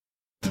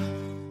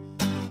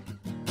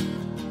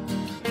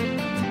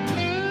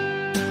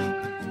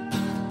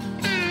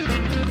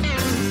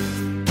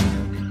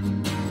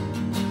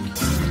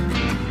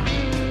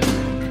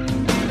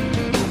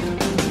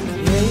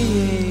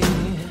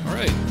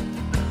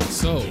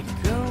So,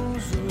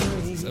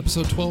 is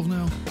episode 12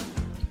 now?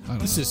 I don't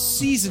This know. is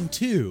season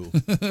 2,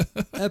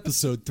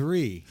 episode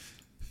 3.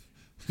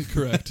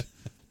 Correct.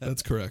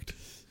 That's correct.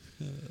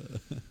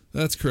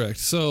 That's correct.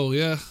 So,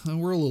 yeah,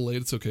 we're a little late.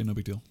 It's okay. No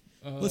big deal.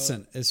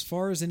 Listen, as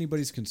far as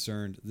anybody's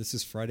concerned, this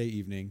is Friday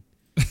evening.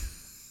 Is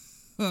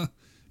and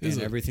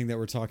it? everything that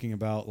we're talking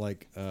about,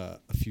 like a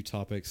few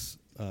topics.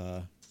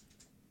 Let's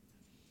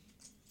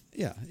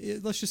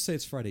just say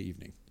it's Friday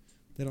evening.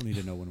 They don't need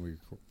to know when we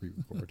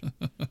re-record.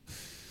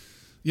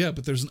 Yeah,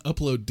 but there's an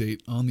upload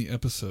date on the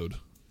episode.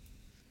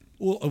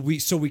 Well, we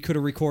could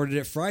have recorded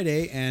it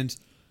Friday, and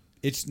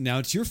it's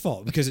your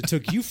fault because it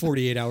took you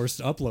 48 hours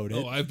to upload it.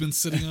 Oh, I've been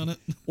sitting on it?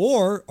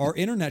 Or our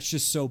internet's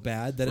just so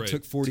bad that Right. it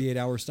took 48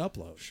 hours to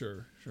upload.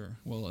 Sure.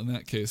 Well, in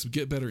that case,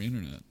 get better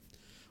internet.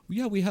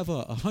 Yeah, we have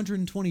a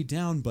 120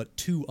 down, but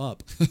 2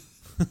 up.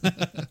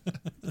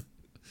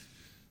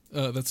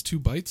 That's 2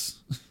 bytes,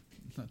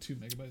 not 2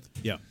 megabytes.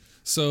 Yeah.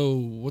 So,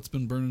 what's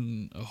been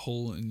burning a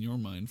hole in your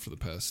mind for the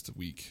past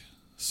week,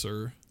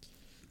 sir?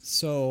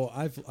 So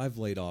I've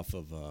laid off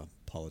of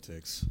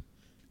politics.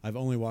 I've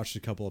only watched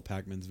a couple of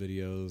Pac-Man's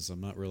videos.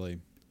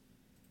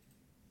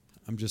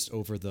 I'm just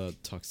over the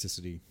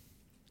toxicity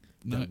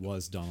that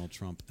was Donald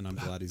Trump, and I'm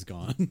glad he's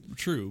gone.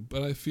 True,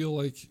 but I feel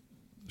like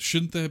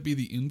shouldn't that be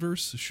the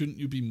inverse? Shouldn't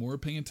you be more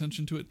paying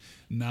attention to it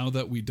now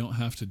that we don't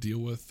have to deal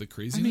with the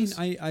craziness?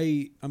 I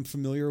mean, I'm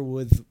familiar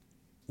with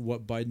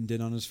what Biden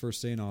did on his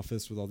first day in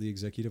office with all the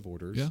executive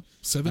orders. Yeah,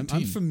 17.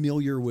 I'm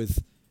familiar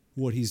with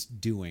what he's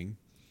doing.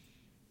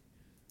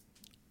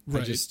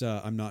 Right.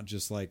 I'm not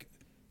just like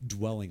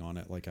dwelling on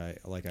it like I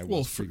Well,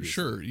 was for previously.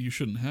 sure, you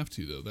shouldn't have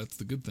to, though. That's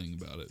the good thing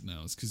about it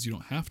now, is because you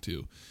don't have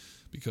to,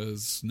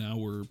 because now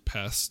we're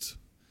past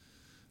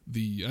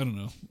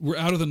we're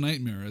out of the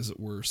nightmare, as it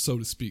were, so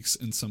to speak,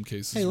 in some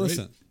cases. Hey, right?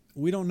 listen,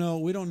 we don't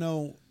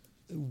know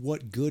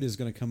what good is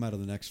going to come out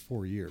of the next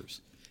 4 years.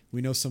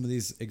 We know some of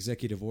these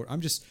executive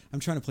orders. I'm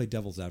trying to play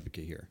devil's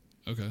advocate here.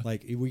 Okay.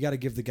 Like, we got to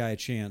give the guy a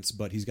chance,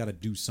 but he's got to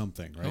do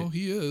something, right? Oh,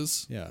 he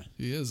is. Yeah.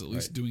 He is at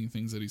least Right. doing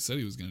things that he said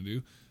he was going to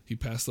do. He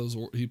passed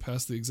He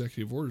passed the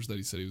executive orders that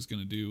he said he was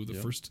going to do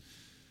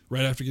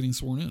right after getting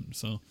sworn in.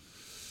 So,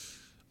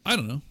 I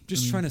don't know.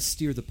 Just trying to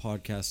steer the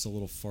podcast a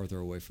little farther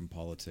away from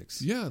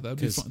politics. Yeah, that'd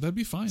be 'Cause fine. That'd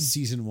be fine.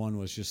 Season 1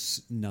 was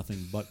just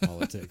nothing but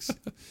politics.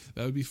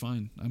 That would be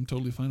fine. I'm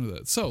totally fine with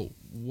that. So,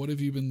 what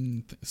have you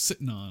been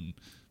sitting on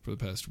for the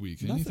past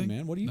week? Nothing, Anything,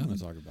 man. What do you want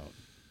Nothing? to talk about?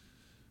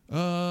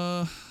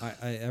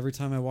 I Every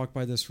time I walk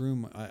by this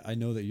room, I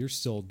know that you're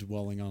still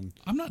dwelling on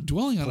I'm not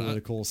dwelling on it.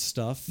 political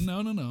stuff.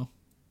 No.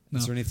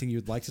 Is there anything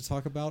you'd like to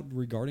talk about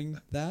regarding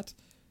that?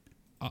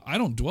 I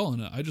don't dwell on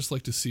it. I just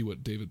like to see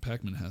what David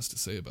Pac-Man has to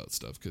say about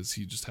stuff, because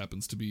he just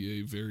happens to be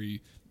a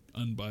very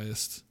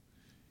unbiased.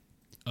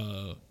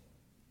 I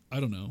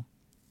don't know.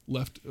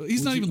 Left.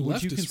 He's not even leftist.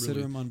 Would you consider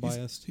really. him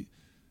unbiased?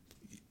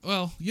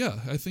 Well,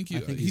 yeah, I think I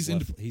think he's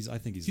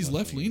he's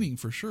left leaning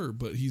for sure,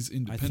 but he's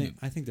independent.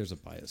 I think there's a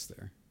bias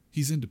there.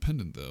 He's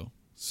independent though,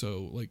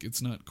 so like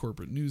it's not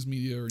corporate news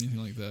media or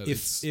anything like that.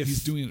 If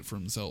He's doing it for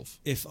himself.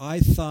 If I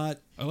thought,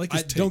 I like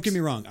his don't get takes. me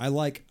wrong, I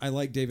like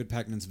David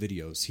Pac-Man's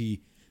videos. He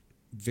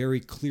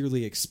very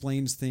clearly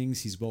explains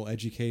things. He's well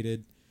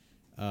educated.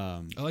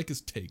 I like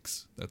his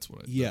takes. That's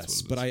what. Yes,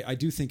 that's what but I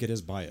do think it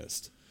is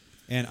biased,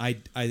 and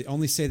I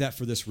only say that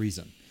for this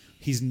reason.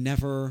 He's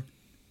never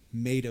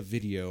made a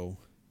video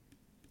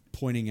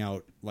pointing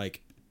out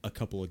like a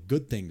couple of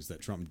good things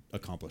that Trump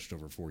accomplished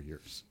over 4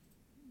 years,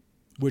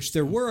 which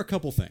there were a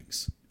couple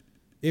things.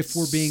 If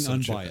we're being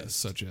unbiased,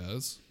 such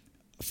as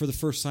for the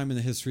first time in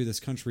the history of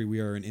this country, we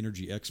are an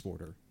energy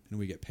exporter and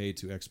we get paid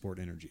to export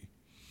energy.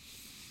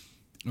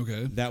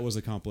 okay, That was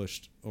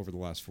accomplished over the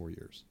last 4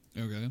 years.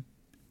 okay.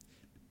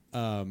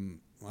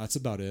 That's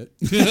about it.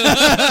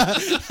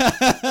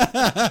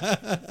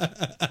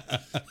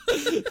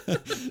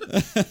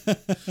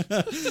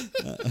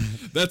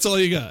 That's all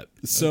you got.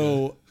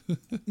 So,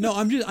 no,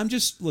 I'm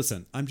just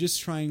listen. I'm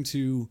just trying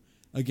to,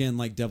 again,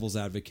 like devil's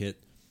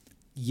advocate.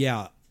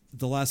 Yeah,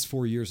 the last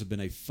 4 years have been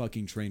a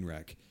fucking train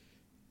wreck.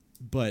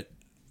 But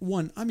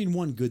one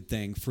good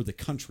thing for the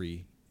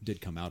country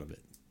did come out of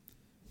it.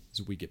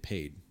 Is we get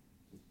paid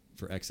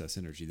for excess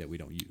energy that we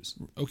don't use.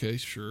 Okay,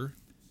 sure.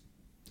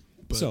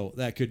 But So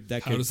that could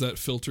how does that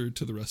filter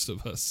to the rest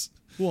of us?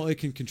 well, it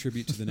can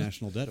contribute to the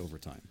national debt over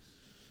time.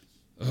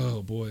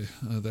 Oh boy,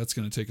 that's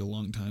going to take a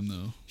long time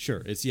though.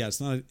 Sure, it's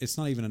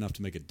not even enough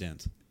to make a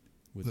dent.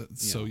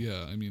 So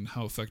yeah, I mean,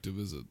 how effective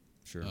is it?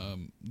 Sure.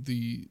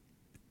 The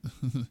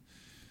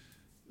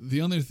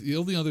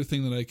only other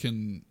thing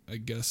that I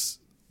guess,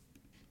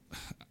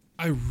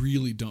 I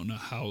really don't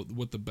know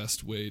what the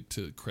best way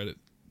to credit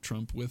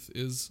Trump with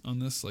is on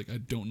this. Like, I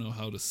don't know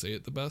how to say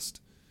it the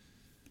best,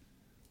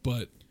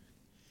 but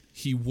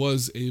he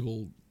was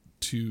able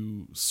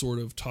to sort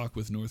of talk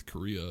with North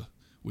Korea,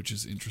 which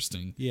is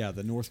interesting. Yeah,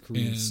 the North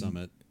Korean And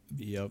summit.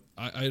 Yep.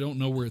 I don't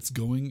know where it's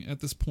going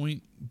at this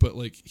point, but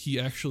like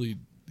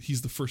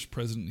he's the first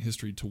president in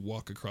history to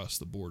walk across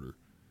the border.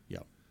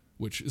 Yep.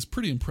 Which is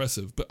pretty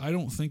impressive, but I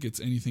don't think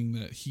it's anything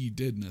that he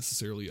did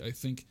necessarily. I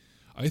think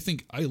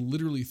I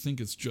literally think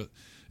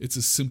it's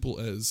as simple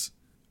as,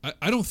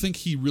 I don't think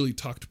he really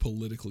talked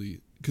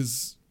politically,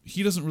 because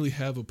he doesn't really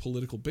have a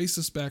political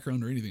basis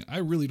background or anything. I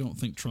really don't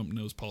think Trump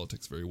knows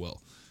politics very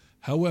well.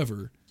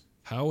 However,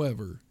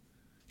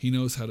 he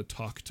knows how to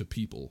talk to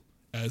people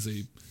as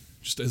a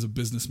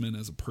businessman,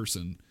 as a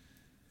person,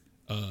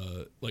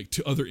 like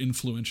to other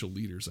influential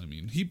leaders. I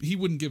mean, he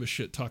wouldn't give a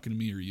shit talking to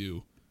me or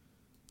you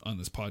on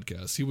this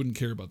podcast. He wouldn't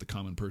care about the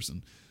common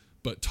person.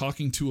 But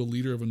talking to a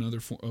leader of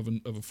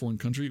of a foreign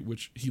country,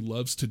 which he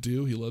loves to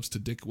do, he loves to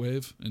dick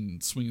wave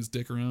and swing his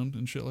dick around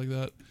and shit like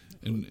that,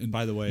 and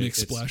by the way, make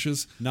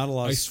splashes. Not a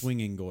lot of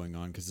swinging going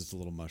on because it's a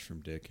little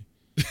mushroom dick.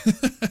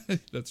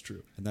 That's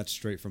true, and that's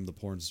straight from the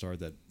porn star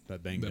that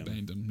banged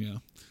him. Yeah.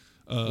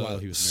 While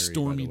he was married,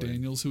 Stormy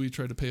Daniels, who he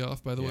tried to pay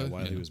off, by the way.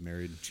 While he was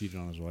married, cheated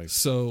on his wife.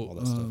 So, all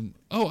that stuff.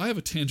 I have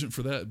a tangent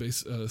for that.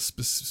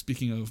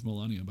 Speaking of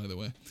Melania, by the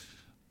way,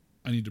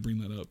 I need to bring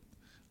that up.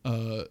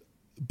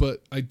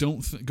 But I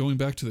don't going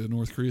back to the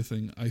North Korea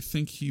thing, I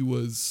think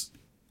the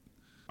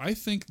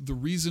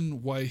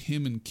reason why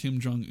him and Kim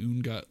Jong-un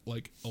got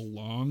like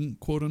along,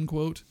 quote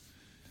unquote,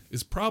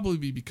 is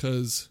probably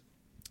because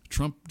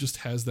Trump just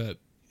has that,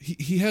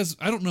 he has,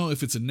 I don't know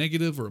if it's a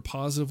negative or a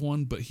positive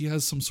one, but he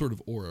has some sort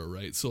of aura,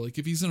 right? So like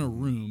if he's in a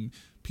room,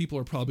 people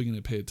are probably going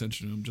to pay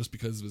attention to him just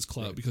because of his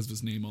clout, right, because of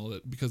his name, all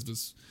that, because of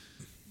his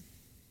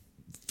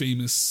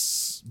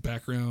famous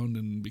background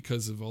and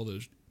because of all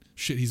the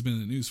shit he's been in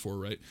the news for,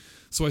 right?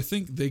 So I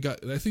think they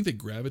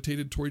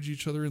gravitated towards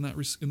each other in that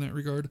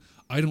regard.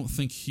 I don't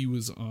think he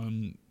was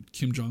on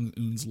Kim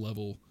Jong-un's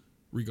level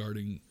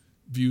regarding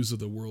views of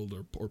the world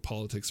or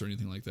politics or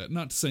anything like that.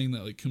 Not saying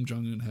that like Kim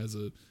Jong-un has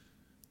a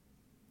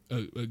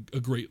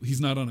great, he's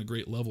not on a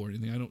great level or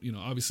anything. I don't,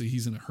 obviously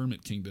he's in a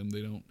hermit kingdom.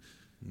 They don't,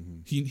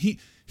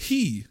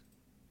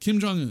 Kim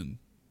Jong-un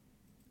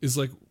is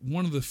like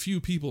one of the few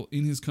people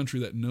in his country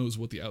that knows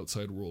what the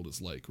outside world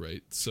is like,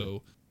 right?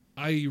 So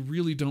I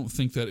really don't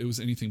think that it was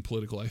anything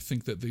political. I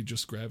think that they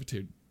just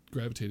gravitated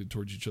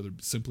towards each other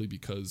simply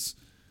because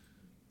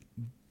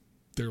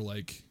they're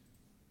like,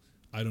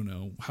 I don't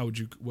know,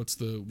 what's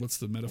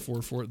the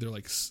metaphor for it? They're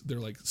like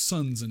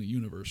suns in a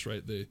universe,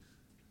 right? They,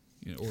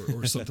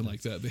 or something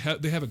like that.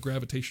 They have a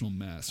gravitational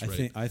mass,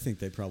 right? I think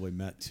they probably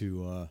met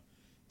to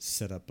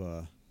set up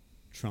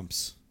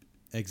Trump's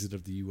exit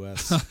of the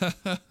U.S.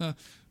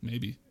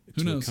 Maybe.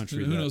 Who knows?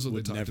 Who knows what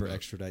they talked about? Never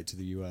extradite to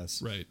the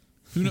U.S. Right.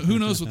 Who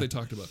knows what they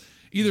talked about?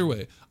 Either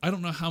way, I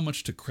don't know how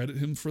much to credit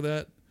him for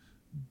that,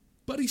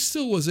 but he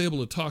still was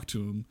able to talk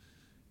to him.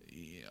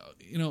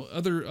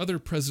 Other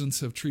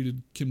presidents have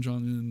treated Kim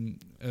Jong-un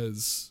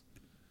as,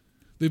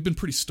 they've been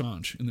pretty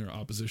staunch in their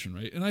opposition,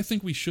 right? And I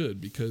think we should,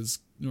 because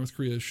North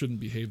Korea shouldn't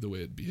behave the way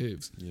it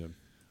behaves. Yeah.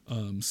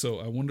 So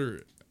I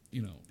wonder,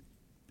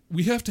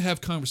 we have to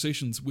have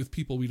conversations with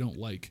people we don't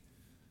like.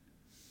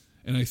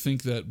 And I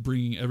think that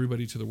bringing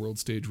everybody to the world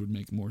stage would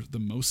make the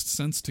most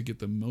sense to get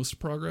the most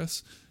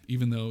progress,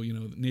 even though,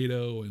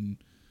 NATO and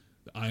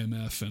the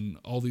IMF and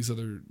all these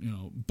other,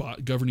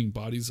 governing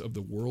bodies of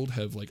the world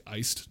have like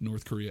iced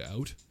North Korea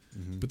out.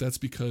 Mm-hmm. But that's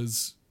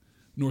because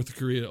North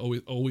Korea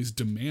always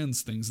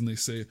demands things, and they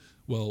say,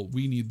 well,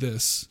 we need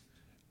this,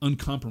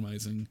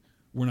 uncompromising.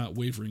 We're not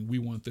wavering. We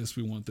want this.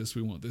 We want this.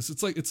 We want this.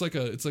 It's like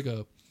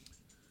a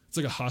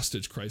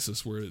hostage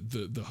crisis where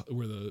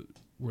the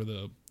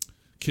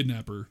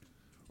kidnapper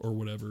or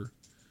whatever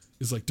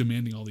is like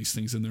demanding all these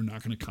things, and they're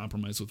not going to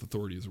compromise with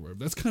authorities or whatever.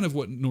 That's kind of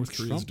what North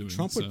Korea is doing.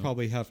 Trump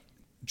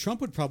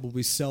would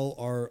probably sell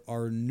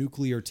our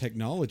nuclear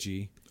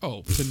technology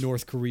to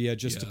North Korea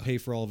just to pay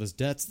for all of his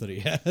debts that he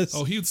has.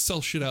 Oh, he would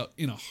sell shit out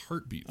in a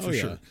heartbeat for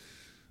sure.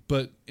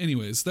 But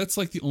anyways, that's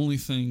like the only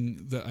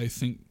thing that I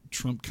think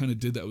Trump kind of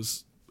did that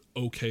was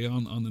okay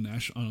on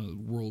a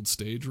world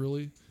stage,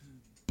 really.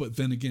 But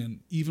then again,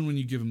 even when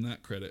you give him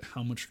that credit,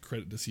 how much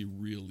credit does he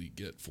really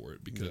get for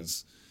it?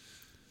 Because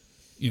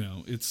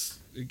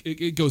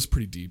it goes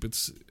pretty deep.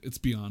 It's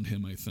beyond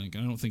him, I think.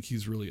 And I don't think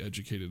he's really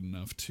educated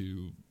enough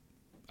to,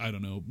 I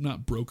don't know,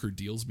 not broker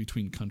deals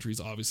between countries.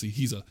 Obviously,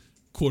 he's a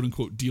quote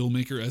unquote deal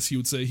maker, as he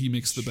would say. He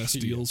makes the best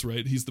deals,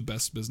 right? He's the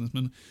best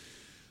businessman.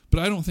 But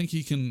I don't think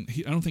he can.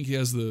 I don't think he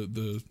has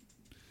the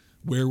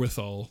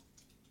wherewithal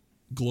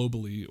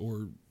globally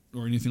or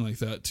anything like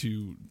that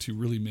to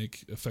really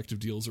make effective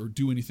deals or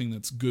do anything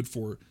that's good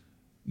for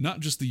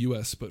not just the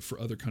U.S. but for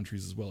other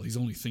countries as well. He's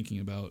only thinking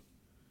about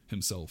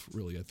himself,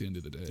 really, at the end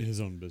of the day. His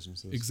own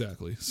businesses.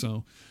 Exactly.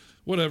 So,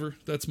 whatever.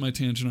 That's my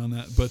tangent on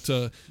that. But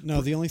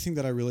no, the only thing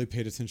that I really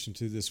paid attention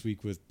to this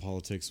week with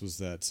politics was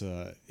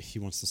that he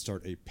wants to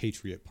start a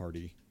Patriot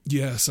Party.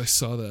 Yes, I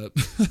saw that.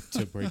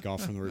 To break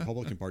off from the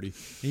Republican Party.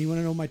 And you want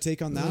to know my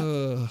take on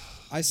that?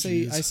 I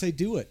say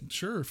do it.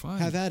 Sure, fine.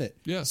 Have at it.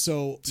 Yeah.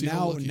 So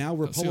now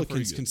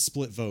Republicans can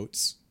split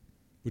votes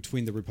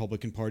between the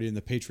Republican Party and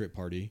the Patriot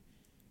Party,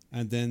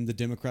 and then the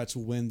Democrats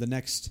will win the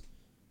next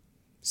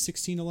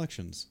 16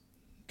 elections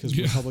because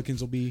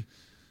Republicans will be.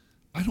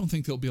 I don't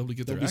think they'll be able to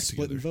get their act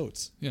together. They'll be splitting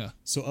votes. Yeah.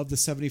 So of the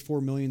 74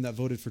 million that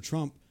voted for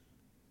Trump,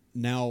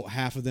 now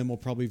half of them will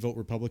probably vote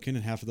Republican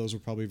and half of those will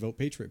probably vote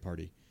Patriot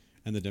Party.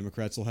 and the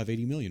Democrats will have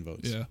 80 million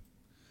votes. Yeah.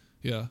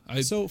 Yeah.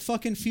 So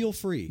fucking feel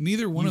free.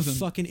 Neither one you of them.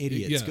 fucking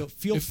idiots. Yeah. Go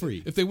feel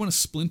free. If they want to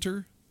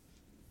splinter,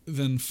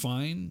 then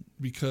fine,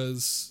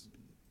 because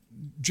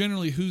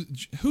generally who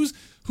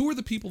are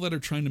the people that are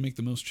trying to make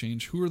the most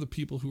change? Who are the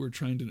people who are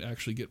trying to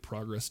actually get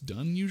progress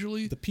done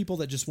usually? The people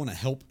that just want to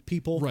help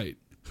people. Right.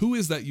 Who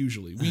is that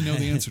usually? We know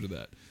the answer to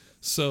that.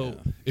 So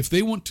if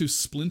they want to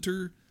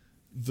splinter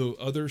the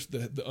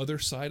other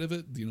side of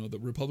it, the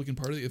Republican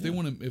Party, if they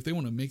want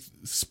to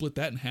split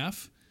that in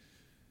half,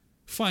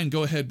 fine,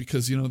 go ahead,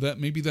 because that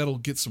maybe that'll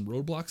get some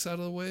roadblocks out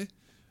of the way.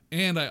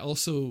 And I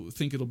also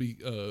think it'll be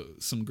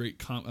some great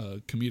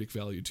comedic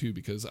value too,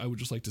 because I would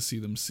just like to see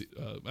them.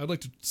 I'd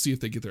like to see if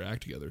they get their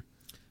act together,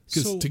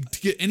 because to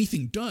get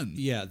anything done.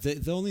 Yeah,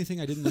 the only thing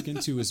I didn't look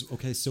into is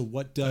okay. So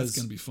what does that's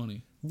going to be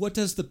funny? What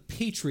does the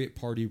Patriot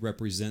Party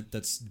represent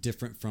that's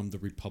different from the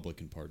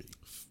Republican Party?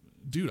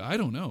 Dude, I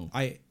don't know.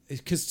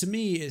 Because to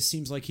me it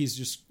seems like he's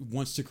just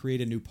wants to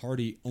create a new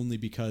party only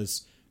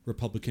because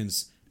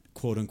Republicans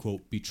quote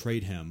unquote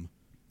betrayed him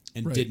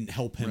and didn't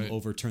help him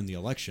overturn the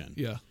election.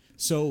 Yeah.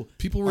 So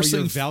people were are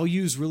saying your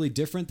values really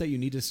different that you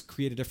need to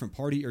create a different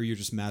party, or you're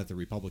just mad at the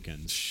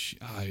Republicans?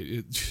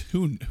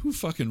 Who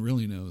fucking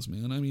really knows,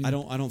 man? I mean, I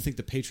don't think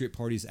the Patriot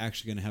Party is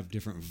actually going to have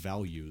different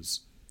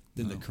values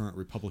than the current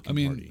Republican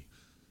Party.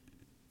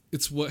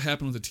 It's what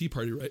happened with the Tea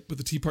Party, right? But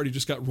the Tea Party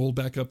just got rolled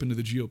back up into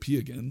the GOP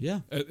again. Yeah.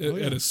 At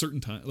a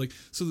certain time.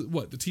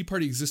 The Tea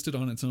Party existed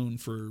on its own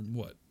for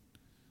what?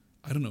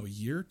 I don't know, a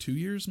year, 2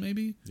 years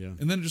maybe? Yeah.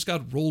 And then it just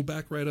got rolled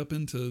back right up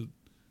into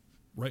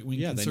right-wing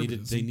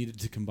conservatives. They needed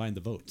to combine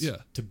the votes. Yeah.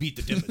 To beat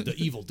the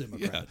evil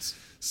Democrats.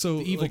 Yeah. So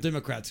the evil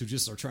Democrats who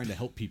just are trying to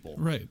help people.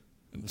 Right.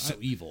 So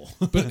evil.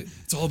 But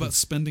it's all about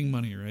spending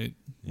money, right?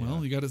 Yeah.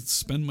 Well, you got to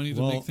spend money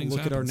to make things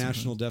happen. Look at our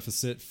national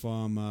deficit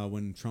from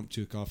when Trump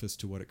took office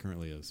to what it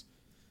currently is.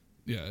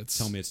 Yeah,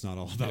 tell me it's not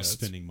all about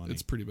spending money.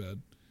 It's pretty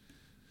bad.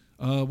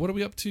 What are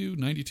we up to?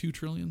 92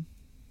 trillion?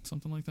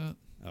 Something like that?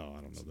 Oh,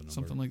 I don't know the number.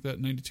 Something like that.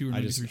 92 or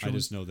 93 trillion. I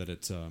just know that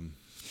it's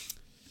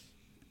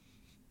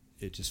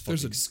it just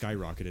fucking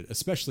skyrocketed.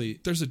 Especially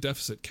there's a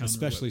deficit counter.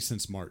 Especially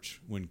since March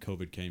when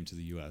COVID came to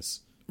the US.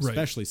 Right.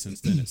 Especially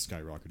since then, it's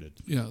skyrocketed.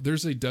 Yeah,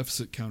 there's a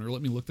deficit counter.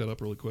 Let me look that up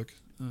really quick.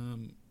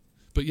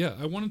 But yeah,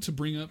 I wanted to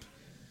bring up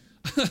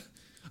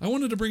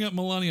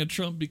Melania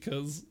Trump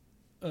because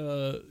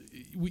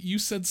you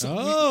said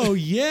something. Oh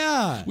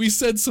yeah, we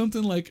said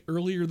something like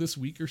earlier this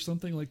week or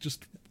something, like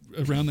just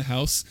around the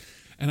house,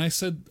 and I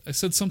said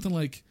something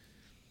like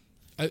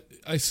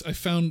I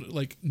found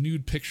like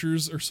nude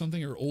pictures or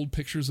something, or old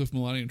pictures of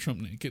Melania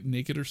Trump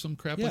naked or some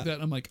crap like that.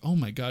 I'm like, oh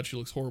my god, she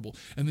looks horrible.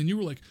 And then you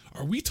were like,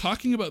 are we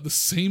talking about the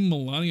same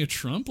Melania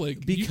Trump?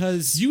 Like,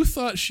 because you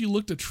thought she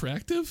looked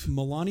attractive?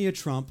 Melania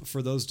Trump,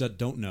 for those that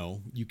don't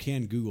know, you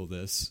can Google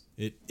this.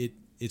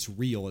 It's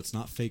real. It's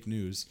not fake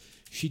news.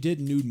 She did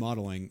nude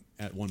modeling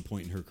at one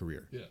point in her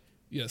career. Yeah.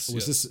 Yes.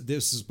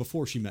 This is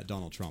before she met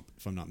Donald Trump,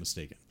 if I'm not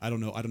mistaken. I don't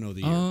know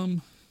the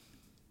year.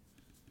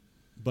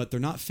 But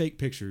they're not fake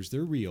pictures.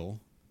 They're real.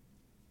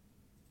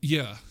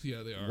 Yeah,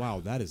 they are.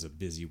 Wow, that is a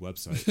busy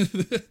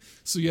website.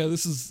 So yeah,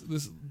 this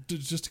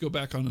just to go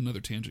back on another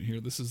tangent here.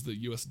 This is the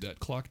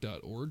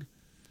usdebtclock.org.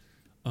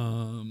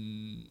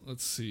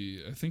 Let's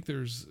see. I think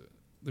there's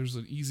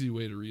an easy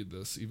way to read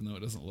this, even though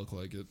it doesn't look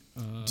like it.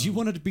 Do you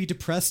want to be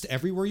depressed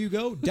everywhere you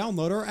go?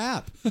 Download our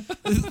app.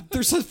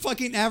 There's a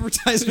fucking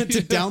advertisement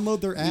to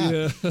download their app.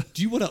 Yeah.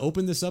 Do you want to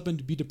open this up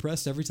and be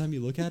depressed every time you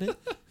look at it?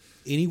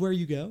 Anywhere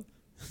you go?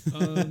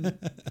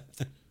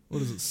 What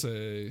does it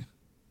say?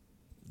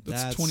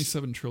 That's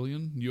 27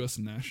 trillion U.S.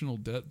 national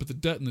debt, but the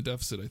debt and the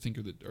deficit, I think,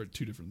 are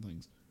two different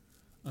things.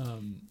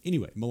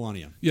 Anyway,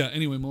 Melania. Yeah.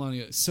 Anyway,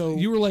 Melania. So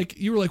you were like,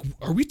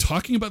 are we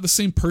talking about the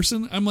same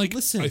person? I'm like,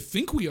 listen, I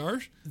think we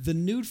are. The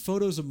nude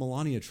photos of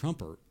Melania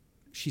Trump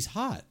she's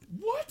hot.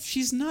 What?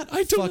 She's not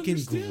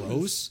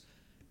gross.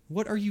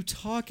 What are you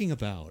talking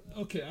about?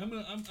 Okay, I'm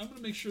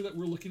gonna make sure that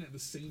we're looking at the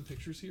same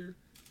pictures here.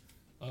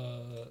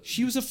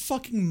 She was a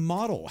fucking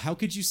model. How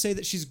could you say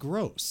that she's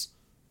gross?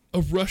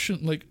 A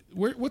Russian, like,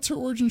 what's her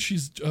origin?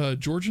 She's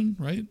Georgian,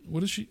 right?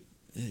 What is she?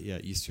 Yeah,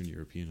 Eastern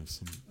European of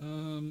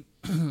some.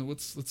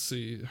 Let's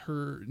see.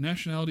 Her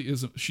nationality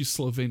is she's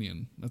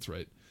Slovenian. That's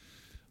right.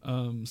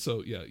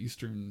 So yeah,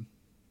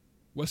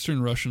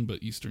 Western Russian,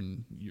 but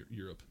Eastern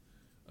Europe.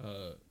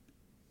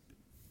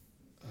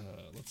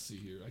 Let's see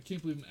here. I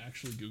can't believe I'm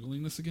actually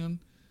Googling this again.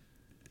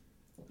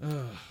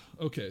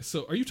 Okay,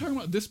 so are you talking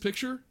about this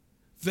picture?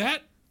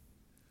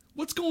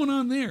 What's going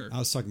on there? I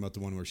was talking about the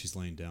one where she's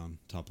laying down,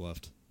 top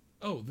left.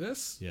 Oh,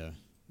 this? Yeah.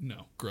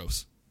 No,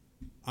 gross.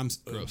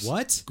 Gross.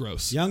 What?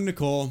 Gross. Young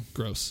Nicole.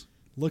 Gross.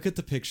 Look at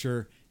the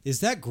picture.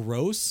 Is that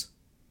gross?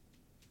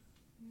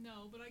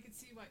 No, but I could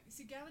see why.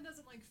 See, Gavin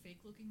doesn't like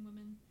fake-looking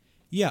women.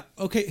 Yeah.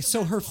 Okay.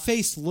 So her why.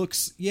 face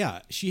looks.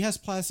 Yeah, she has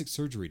plastic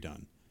surgery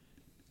done.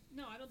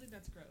 No, I don't think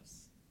that's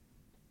gross.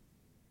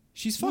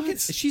 She's fucking. What?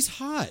 She's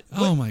hot.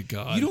 Oh my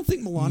god. You don't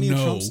think Melania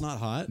Trump's not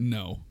hot?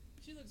 No.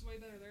 She looks way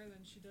better there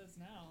than she does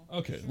now.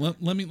 Okay. Sure.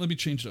 Let me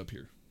change it up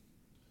here.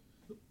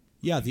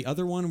 Yeah, the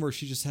other one where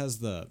she just has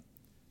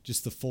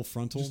Just the full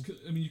frontal.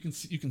 I mean, you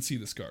can see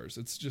the scars.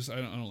 It's just I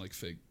don't like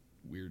fake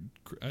weird.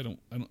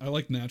 I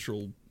like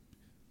natural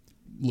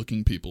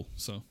looking people.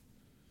 So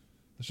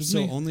that's just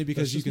So me. only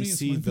because That's you just can me. It's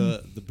see my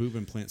thing. the boob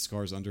implant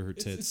scars under her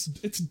tits.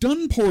 It's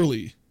done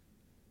poorly.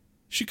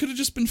 She could have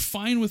just been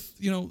fine with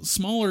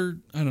smaller.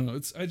 I don't know.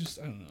 I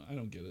don't know. I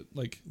don't get it.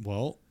 Like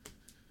Well,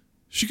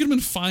 she could have been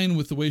fine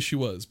with the way she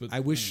was, but I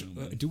wish. don't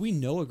know, man. Do we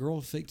know a girl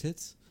with fake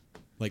tits?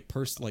 Like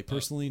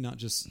personally, not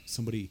just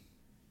somebody.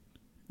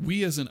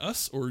 We as in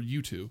us or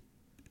you two?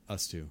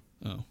 Us two.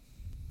 Oh,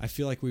 I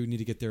feel like we would need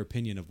to get their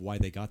opinion of why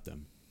they got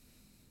them.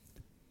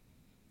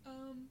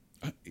 Well,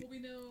 we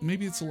know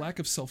maybe it's a lack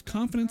of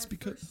self-confidence our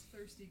because first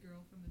thirsty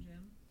girl from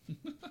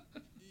the gym.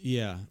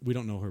 Yeah, we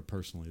don't know her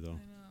personally though.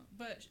 I know,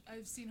 but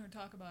I've seen her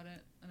talk about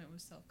it, and it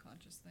was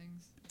self-conscious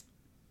things.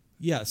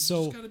 Yeah,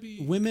 so just gotta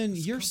be- women,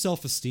 just your com-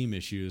 self-esteem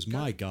issues.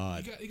 My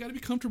God, you got to be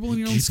comfortable in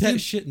your own get skin. that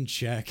shit in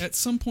check. At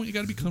some point, you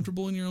got to be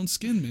comfortable in your own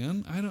skin,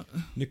 man. I don't.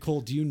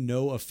 Nicole, do you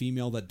know a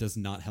female that does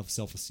not have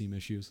self-esteem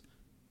issues?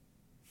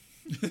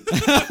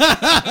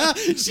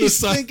 She's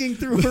thinking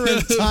through her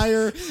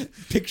entire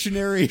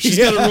Pictionary. She's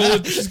got a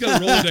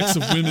Rolodex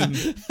of women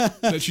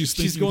that she's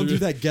thinking She's going through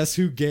that Guess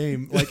Who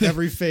game, like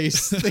every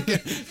face. Thinking,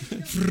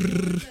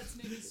 That's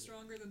maybe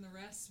stronger than the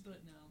rest, but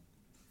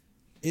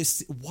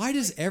no. why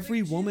does Like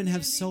every Jim woman have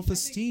Mandy,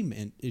 self-esteem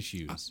and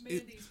issues?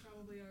 Mandy's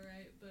probably all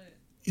right, but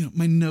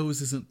My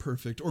nose isn't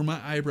perfect, or my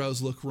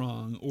eyebrows look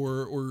wrong,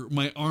 or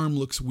my arm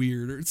looks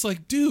weird. Or it's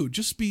like, dude,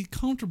 just be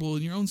comfortable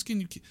in your own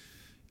skin.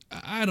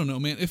 I don't know,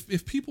 man.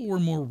 If people were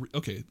more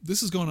okay,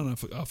 this is going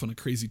off on a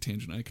crazy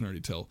tangent. I can already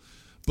tell,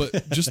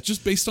 but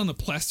just based on the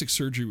plastic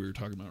surgery we were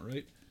talking about,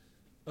 right?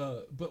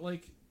 But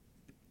like,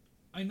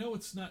 I know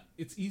it's not.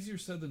 It's easier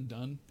said than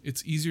done.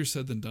 It's easier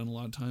said than done a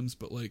lot of times.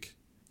 But like,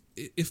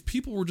 if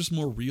people were just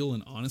more real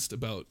and honest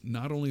about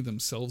not only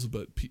themselves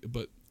but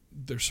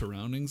their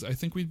surroundings, I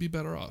think we'd be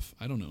better off.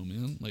 I don't know,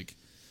 man. Like,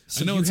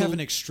 So I know you it's have an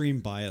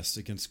extreme bias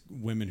against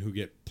women who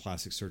get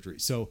plastic surgery.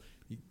 So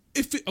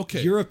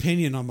okay, your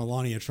opinion on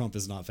Melania Trump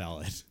is not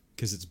valid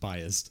because it's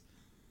biased.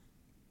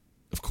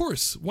 of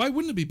course. Why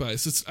wouldn't it be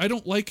biased? I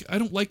don't like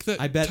that.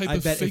 I bet type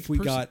of fake if we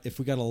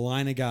person. got a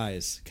line of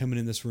guys coming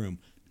in this room,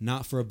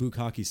 not for a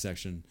bukkake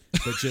section,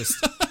 but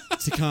just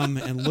to come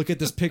and look at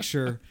this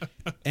picture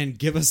and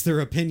give us their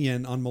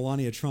opinion on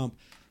Melania Trump,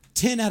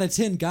 10 out of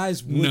 10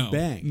 guys would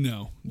bang.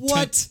 No.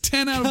 What?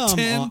 10 out of Come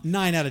 10? on.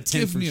 9 out of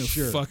 10 Give for me a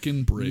sure.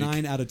 fucking break.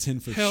 9 out of 10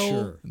 for Hell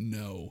sure.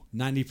 no.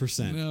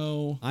 90%.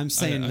 No. I'm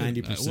saying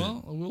 90%.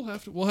 Well,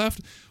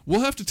 we'll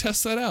have to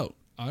test that out.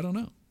 I don't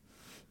know.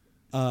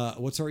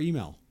 What's our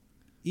email?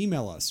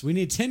 Email us. We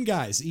need 10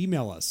 guys.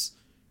 Email us.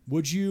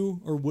 Would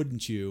you or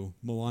wouldn't you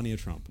Melania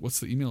Trump? What's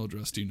the email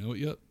address? Do you know it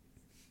yet?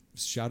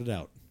 Shout it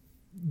out.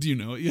 Do you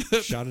know it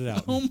yet? Shout it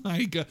out. Oh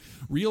my god.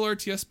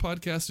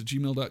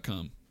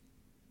 realrtspodcast@gmail.com.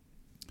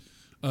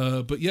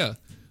 But yeah,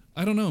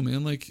 I don't know,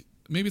 man. Like,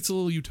 maybe it's a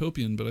little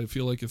utopian, but I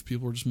feel like if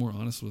people were just more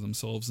honest with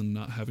themselves and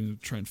not having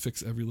to try and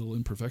fix every little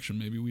imperfection,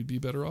 maybe we'd be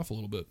better off a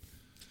little bit.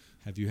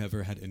 Have you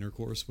ever had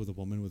intercourse with a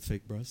woman with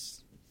fake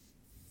breasts?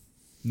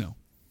 No,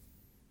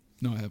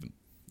 I haven't.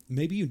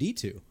 Maybe you need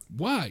to.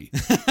 Why?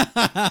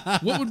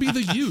 What would be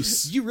the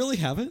use? You really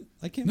haven't?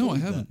 I can't No, I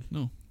believe haven't. that.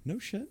 No, No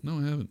shit. I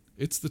haven't.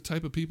 It's the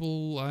type of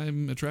people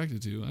I'm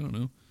attracted to. I don't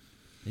know.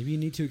 Maybe you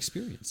need to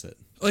experience it.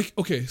 Like,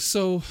 okay,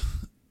 so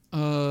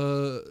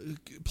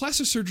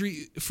plastic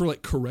surgery for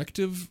like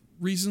corrective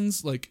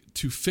reasons, like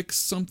to fix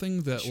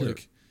something that Sure.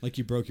 like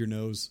you broke your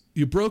nose.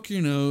 you broke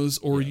your nose,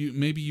 or Yeah.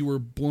 maybe you were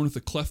born with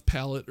a cleft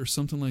palate or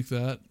something like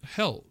that.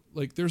 Hell,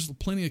 like there's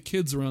plenty of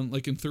kids around,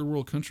 like in third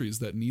world countries,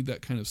 that need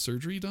that kind of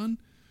surgery done.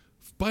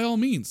 By all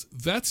means,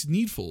 that's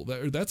needful.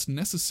 That's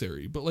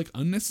necessary. But like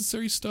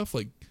unnecessary stuff,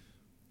 like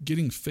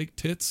getting fake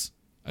tits,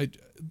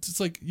 it's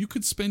like you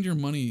could spend your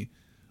money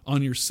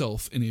on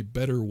yourself in a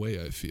better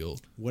way. I feel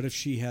What if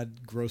she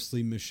had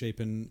grossly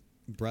misshapen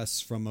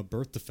breasts from a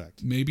birth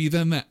defect? maybe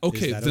then that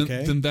okay, that then,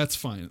 okay? then that's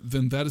fine.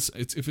 Then that is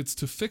if it's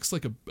to fix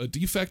like a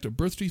defect, a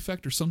birth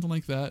defect, or something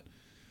like that.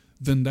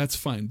 Then that's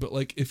fine. But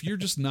like if you're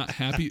just not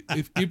happy,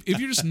 if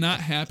you're just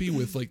not happy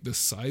with like the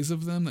size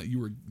of them that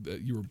you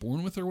were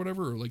born with or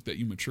whatever, or like that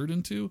you matured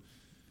into,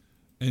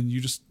 and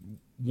you just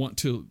want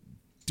to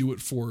do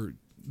it for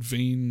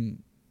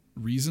vain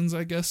reasons,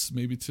 I guess,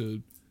 maybe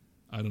to,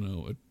 I don't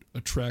know,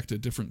 attract a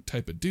different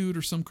type of dude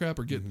or some crap,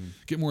 or get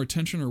more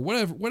attention or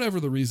whatever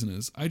the reason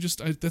is.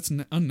 That's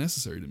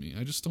unnecessary to me.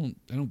 I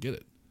don't get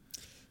it.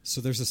 So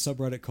there's a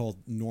subreddit called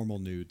Normal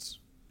Nudes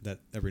that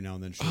every now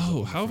and then shows up. Oh,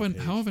 on the how front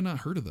page. have I not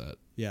heard of that?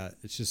 Yeah,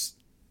 it's just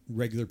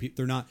regular people.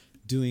 They're not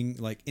doing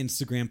like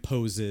Instagram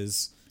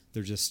poses.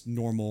 They're just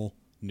normal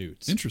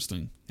nudes.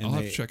 Interesting. And I'll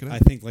have to check it out. I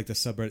think like the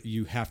subreddit,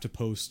 you have to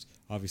post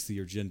obviously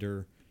your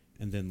gender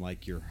and then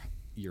like your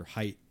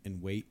height and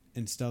weight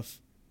and stuff.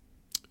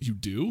 You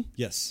do?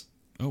 Yes.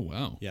 Oh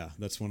wow. Yeah,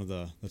 that's one of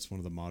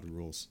the mod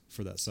rules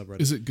for that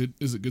subreddit. Is it good?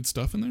 Is it good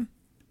stuff in there?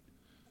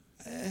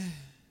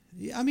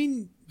 Yeah, I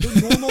mean,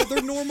 they're normal.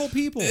 They're normal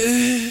people.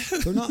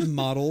 They're not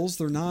models.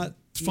 They're not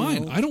you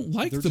fine. know, I don't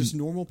like they're them. just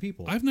normal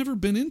people. I've never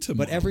been into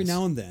But every models.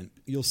 now and then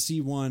you'll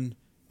see one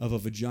of a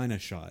vagina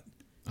shot,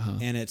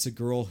 and it's a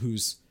girl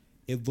who's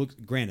it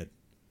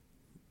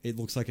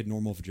looks like a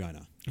normal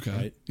vagina. Okay.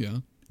 Right? Yeah.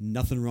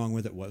 Nothing wrong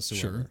with it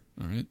whatsoever. Sure.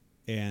 All right.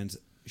 And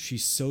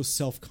she's so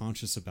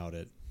self-conscious about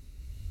it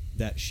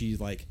that she's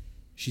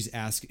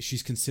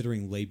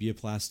considering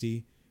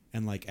labiaplasty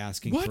and like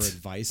asking What? for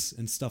advice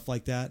and stuff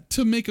like that.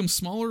 To make them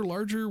smaller,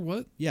 larger,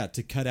 what? Yeah,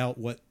 to cut out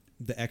what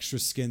the extra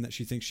skin that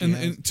she thinks she And,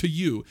 has. and to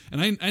you,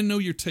 and I know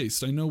your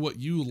taste. I know what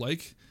you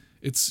like.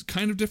 It's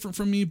kind of different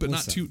from me, but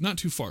Listen, not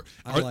too far.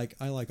 I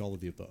like all of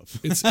the above.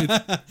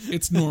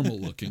 It's normal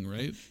looking,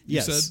 right? You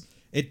Yes,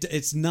 said?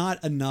 it's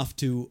not enough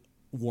to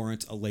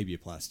warrant a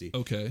labiaplasty.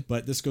 Okay.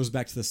 But this goes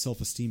back to the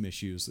self-esteem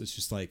issues. It's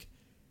just like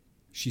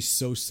she's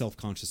so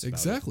self-conscious about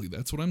Exactly.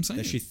 That's what I'm it saying.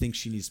 that she thinks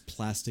she needs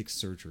plastic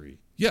surgery.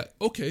 Yeah.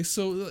 Okay.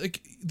 So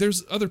like,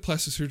 there's other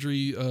plastic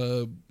surgery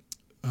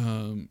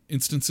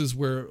instances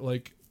where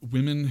like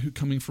women who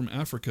coming from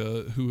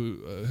Africa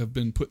who have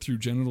been put through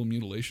genital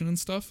mutilation and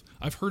stuff.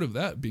 I've heard of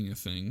that being a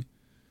thing,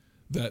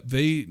 that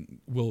they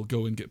will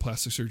go and get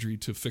plastic surgery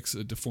to fix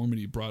a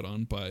deformity brought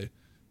on by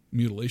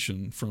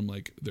mutilation from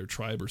like their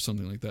tribe or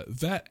something like that.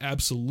 That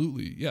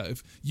absolutely, yeah.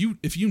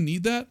 If you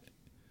need that,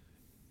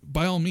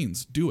 by all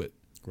means, do it.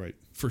 Right.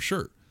 For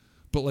sure.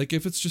 But like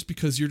if it's just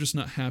because you're just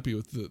not happy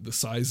with the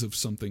size of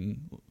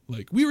something,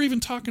 like we were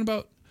talking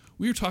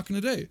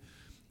today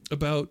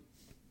about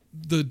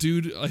the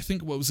dude, I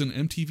think what was an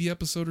MTV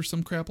episode or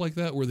some crap like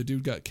that, where the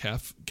dude got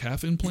calf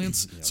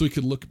implants so he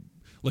could look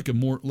like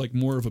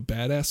more of a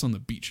badass on the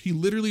beach. He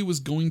literally was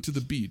going to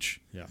the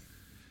beach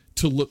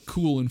to look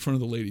cool in front of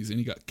the ladies, and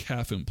he got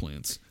calf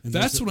implants. And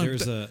That's what I'm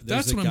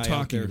guy talking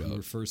out there about. Who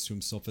refers to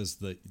himself as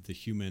the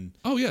human.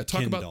 Oh yeah,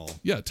 talk Ken about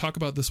doll. talk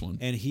about this one.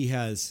 And he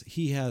has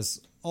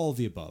all of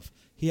the above.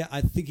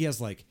 I think he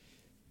has like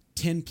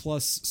 10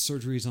 plus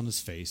surgeries on his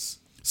face.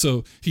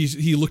 So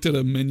he looked at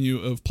a menu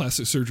of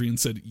plastic surgery and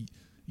said,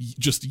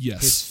 just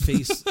yes.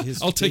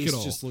 His I'll take face it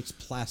all. just looks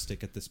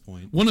plastic at this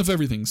point. One of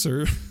everything,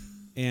 sir.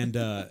 And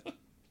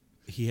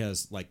he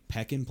has like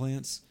pec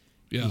implants.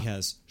 Yeah. He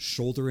has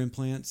shoulder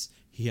implants.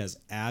 He has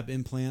ab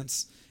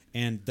implants.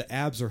 And the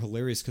abs are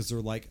hilarious because they're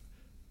like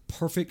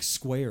perfect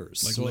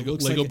squares. Like so Lego- it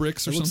looks Lego like,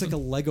 bricks or it looks like a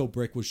something? Lego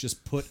brick was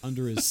just put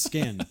under his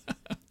skin.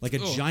 Like a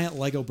giant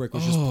Lego brick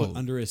was just put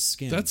under his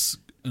skin. That's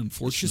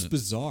unfortunate. It's just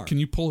bizarre. Can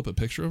you pull up a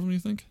picture of him, you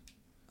think?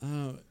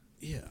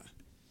 Yeah.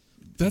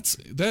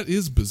 That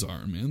is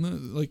bizarre, man.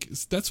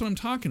 That's what I'm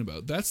talking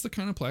about. That's the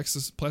kind of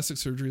plastic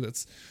surgery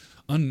that's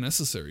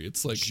unnecessary.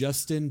 It's like,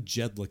 Justin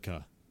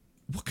Jedlicka.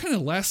 what kind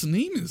of last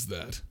name is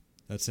that?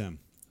 That's him.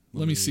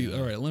 Let me see.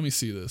 All right, let me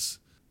see this.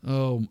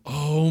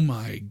 Oh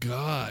my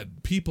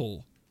God.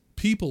 People,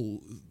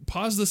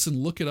 pause this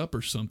and look it up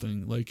or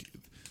something. Like,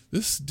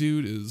 this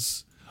dude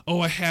is... Oh,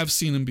 I have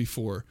seen him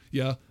before.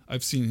 Yeah,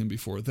 I've seen him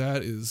before.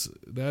 That is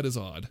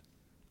odd.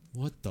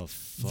 What the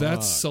fuck?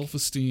 That's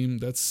self-esteem.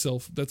 That's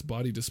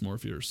body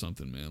dysmorphia or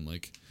something, man.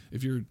 Like,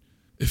 if you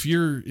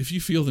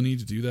feel the need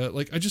to do that,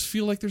 like, I just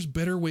feel like there's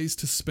better ways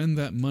to spend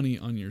that money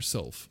on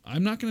yourself.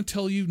 I'm not going to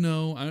tell you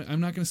no. I'm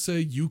not going to say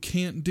you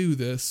can't do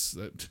this.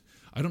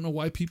 I don't know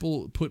why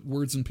people put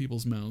words in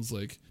people's mouths.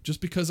 Like,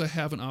 just because I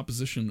have an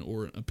opposition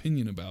or an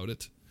opinion about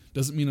it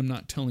doesn't mean I'm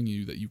not telling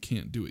you that you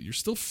can't do it. You're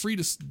still free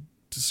to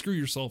screw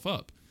yourself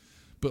up.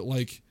 But,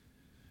 like,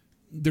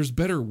 there's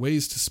better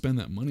ways to spend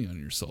that money on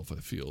yourself, I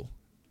feel.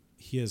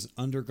 He has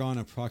undergone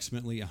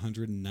approximately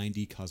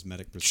 190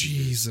 cosmetic procedures.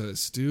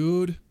 Jesus,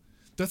 dude.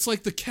 That's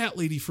like the cat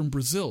lady from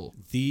Brazil.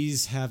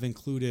 These have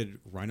included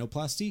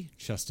rhinoplasty,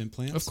 chest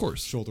implants, Of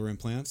course. shoulder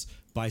implants,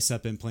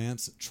 bicep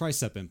implants,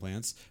 tricep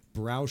implants,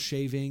 brow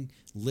shaving,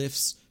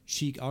 lifts,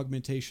 cheek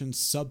augmentation,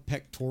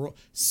 subpectoral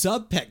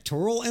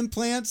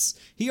implants.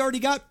 He already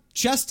got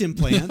chest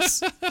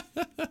implants,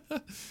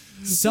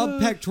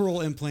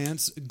 subpectoral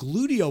implants,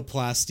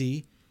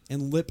 gluteoplasty,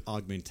 and lip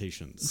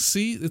augmentations.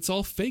 See, it's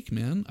all fake,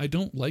 man. I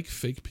don't like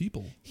fake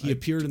people. He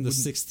appeared in the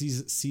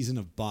 6th season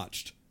of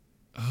Botched.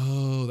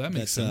 Oh, that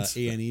makes That's sense.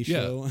 A&E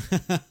show.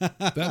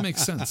 That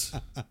makes sense.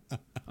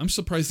 I'm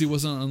surprised he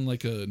wasn't on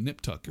like a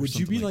Nip Tuck or Would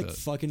you something be like that.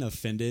 fucking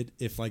offended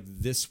if like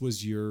this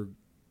was your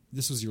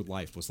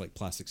life, was like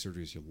plastic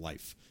surgery is your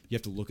life? You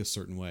have to look a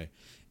certain way,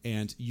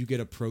 and you get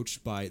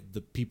approached by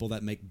the people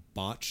that make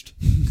Botched.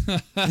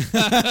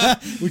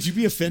 Would you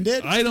be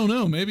offended? I don't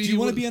know. Maybe Do you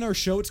want to be on our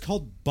show? It's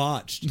called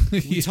Botched.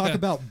 We talk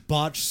about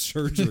botched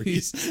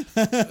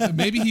surgeries.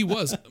 Maybe he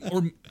was,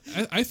 or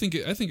I think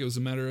it was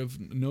a matter of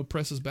no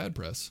press is bad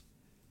press.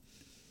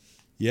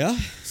 Yeah.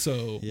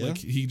 So like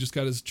he just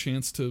got his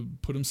chance to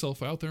put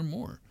himself out there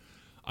more.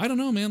 I don't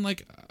know, man.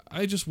 Like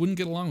I just wouldn't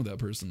get along with that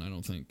person. I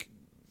don't think.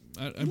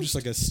 I'm just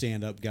like a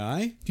stand-up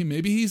guy.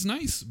 Maybe he's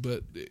nice,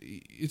 but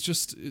it's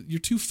just you're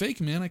too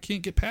fake, man. I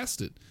can't get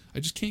past it. I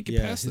just can't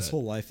get past his that.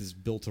 whole life is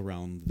built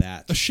around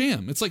that. A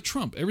sham. It's like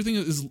Trump. Everything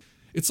is.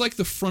 It's like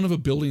the front of a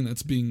building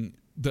that's being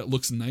that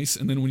looks nice,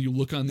 and then when you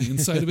look on the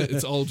inside of it,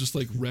 it's all just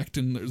like wrecked,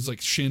 and there's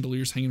like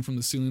chandeliers hanging from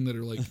the ceiling that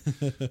are like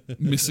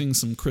missing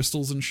some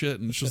crystals and shit,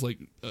 and it's just like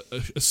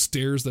a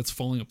stairs that's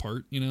falling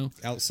apart, you know.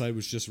 Outside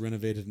was just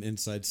renovated and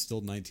inside still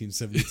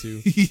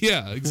 1972.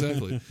 Yeah,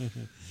 exactly.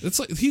 It's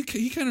like he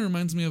kind of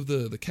reminds me of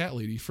the cat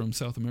lady from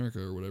South America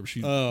or whatever.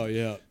 Oh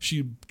yeah.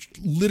 She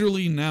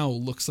literally now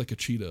looks like a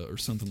cheetah or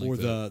something Or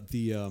like that.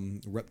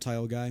 the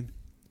reptile guy.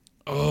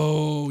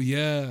 Oh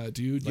yeah,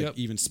 dude. Like yep.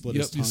 even split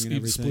his tongue and he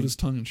everything. split his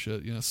tongue and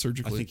shit. Yeah, I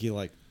surgically. think he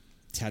like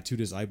tattooed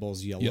his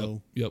eyeballs Yep.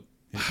 yellow. Yep.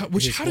 And How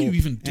his do you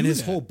even do And his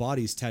that? whole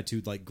body's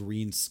tattooed like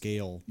green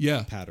scale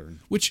Yeah. pattern.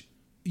 Which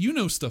you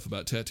know stuff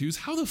about tattoos.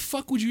 How the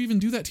fuck would you even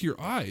do that to your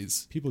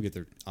eyes? People get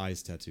their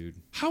eyes tattooed.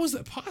 How is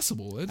that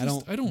possible? I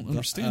don't the-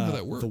 understand how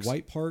that works. The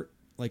white part,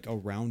 like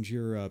around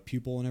your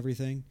pupil and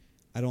everything,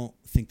 I don't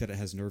think that it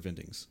has nerve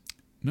endings.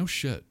 No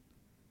shit.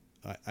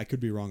 I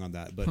could be wrong on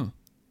that, but Huh.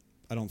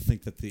 I don't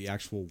think that the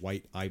actual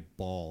white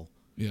eyeball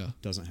Yeah.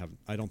 doesn't have.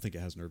 I don't think it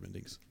has nerve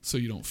endings. So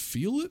you don't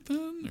feel it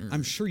then? Or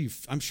I'm sure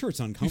I'm sure it's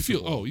you uncomfortable.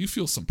 feel. Oh, you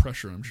feel some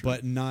pressure. I'm sure.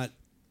 but not.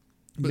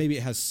 But- maybe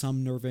it has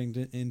some nerve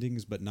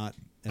endings, but not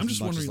as I'm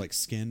just much as wondering- like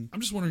skin.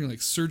 I'm just wondering,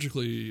 like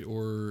surgically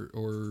or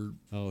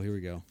Oh, here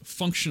we go.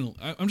 functional.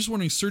 I'm just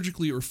wondering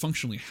surgically or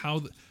functionally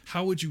how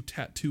would you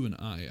tattoo an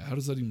eye? How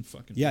does that even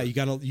fucking? Yeah,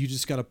 work? you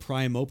just gotta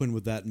pry them open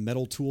with that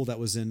metal tool that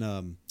was in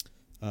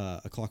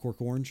A Clockwork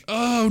Orange.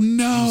 Oh You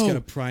just no!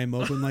 gotta pry them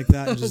open like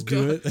that and just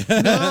do it.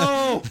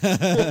 No!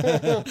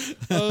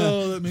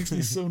 Oh, that makes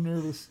me so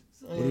nervous.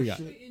 What do we got?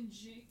 We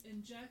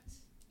inject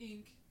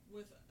ink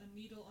with a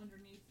needle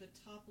underneath the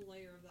top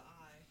layer of the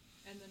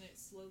eye, and then it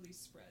slowly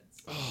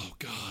spreads. Oh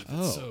god.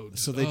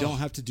 That's So they don't oh,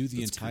 have to do the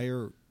that's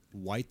entire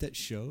white that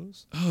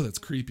shows. Oh, that's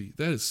creepy.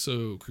 That is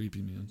so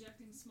creepy, man.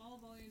 Injecting small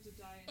volumes of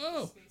dye into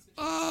Oh, the space between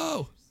oh,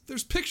 layers.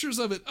 there's pictures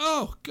of it.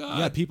 Oh god.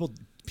 Yeah,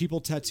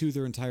 people tattoo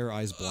their entire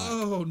eyes black,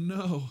 Oh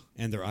no.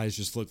 and their eyes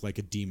just look like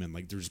a demon,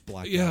 like there's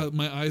black. Yeah, out.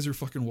 my eyes are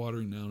fucking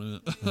watering now. Now.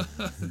 The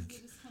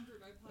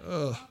discomfort by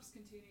applying drops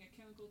containing a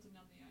chemical to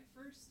numb the eye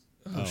first.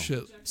 Oh Oh. shit.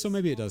 Inject So a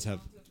maybe it small does have-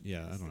 amount of yeah,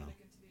 I don't know. anesthetic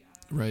into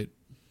the eye Right.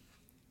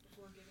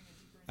 before giving a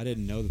deeper I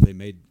didn't know that they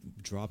made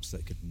drops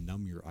that could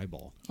numb your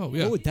eyeball. Oh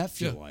yeah. What would that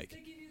feel Yeah. like? They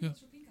give you Yeah. this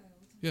for pink eye all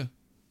the time.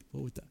 Yeah.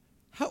 What would that?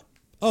 How?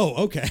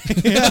 Oh, okay.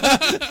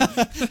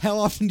 How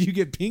often do you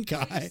get pink I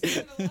eye? used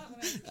to do it a lot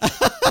when I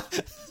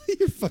was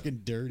You're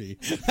fucking dirty.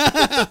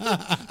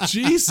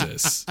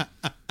 Jesus.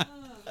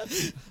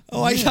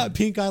 Oh, I got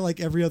pink eye like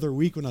every other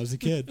week when I was a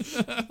kid.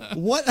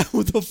 What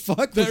the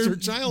fuck was your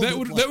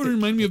childhood? that would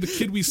remind me of the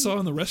kid we saw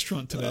in the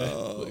restaurant today.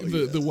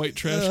 The white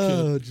trash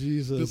Oh kid.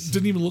 Jesus!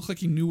 Didn't even look like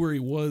he knew where he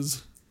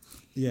was.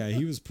 Yeah,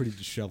 he was pretty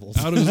disheveled.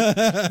 Out of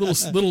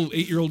his little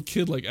 8-year-old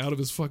kid, like out of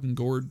his fucking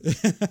gourd.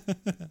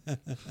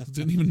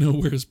 Didn't even know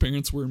where his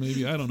parents were.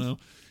 Maybe I don't know.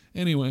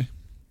 Anyway,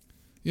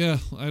 yeah,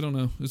 I don't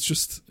know. It's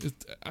just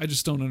I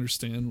just don't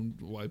understand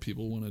why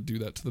people want to do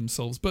that to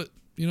themselves. But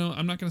you know,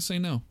 I'm not going to say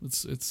no.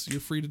 It's you're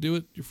free to do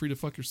it. You're free to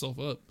fuck yourself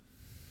up.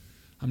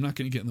 I'm not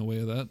going to get in the way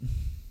of that.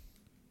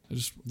 I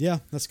just Yeah,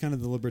 that's kind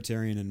of the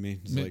libertarian in me.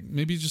 It's like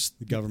maybe just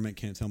the government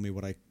can't tell me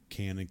what I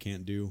can and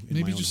can't do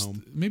in my own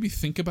home. maybe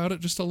think about it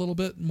just a little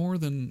bit more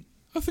than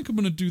I think I'm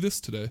going to do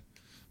this today.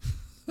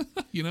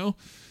 You know,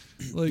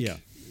 like Yeah.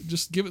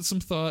 just give it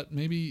some thought.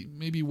 Maybe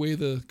weigh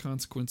the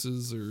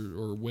consequences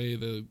or weigh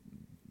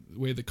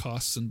the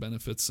costs and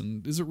benefits.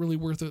 And is it really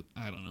worth it?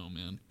 I don't know,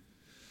 man.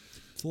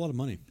 It's a lot of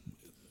money.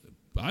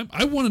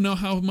 I want to know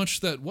how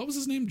much what was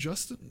his name?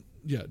 Justin?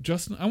 Yeah,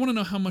 Justin. I want to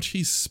know how much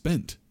he's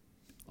spent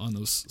on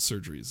those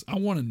surgeries. I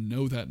want to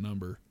know that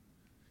number.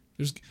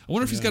 I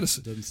wonder if he's Yeah, got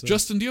it doesn't say.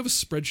 Justin, do you have a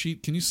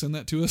spreadsheet? Can you send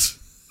that to us?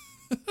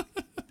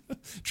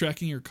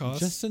 Tracking your costs.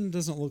 Justin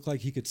doesn't look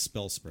like he could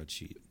spell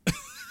spreadsheet.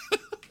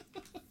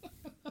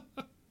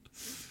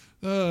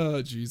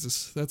 Oh,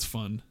 Jesus. That's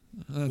fun.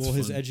 That's Well,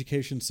 his fun.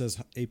 education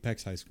says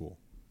Apex High School.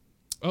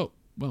 Oh,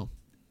 well,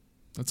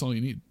 that's all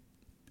you need.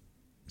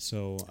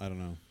 So, I don't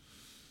know.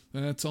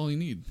 That's all you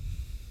need.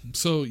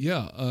 So,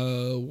 yeah,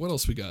 what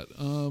else we got?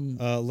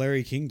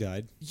 Larry King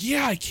died.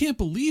 Yeah, I can't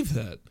believe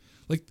that.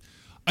 Like,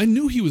 I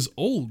knew he was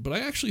old, but I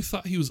actually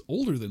thought he was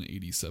older than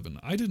 87.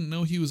 I didn't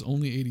know he was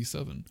only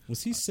 87.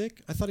 Was he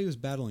sick? I thought he was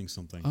battling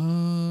something.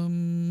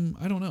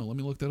 I don't know. Let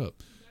me look that up.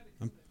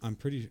 I'm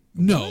pretty...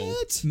 No.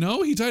 What?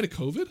 No, he died of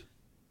COVID?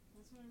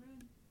 That's what I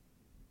read.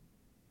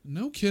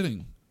 No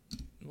kidding.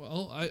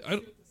 Well,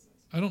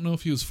 I don't know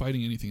if he was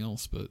fighting anything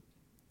else, but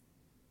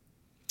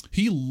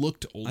he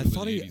looked older I than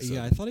thought 87.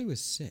 I thought he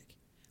was sick.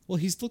 Well,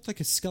 he's looked like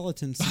a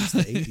skeleton since the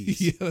 80s.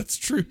 Yeah, that's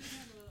true. He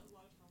had a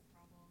lot of health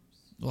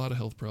problems. A lot of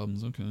health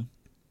problems. Okay.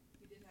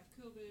 He did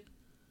have COVID,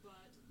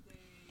 but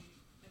they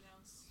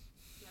announced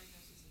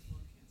diagnosis as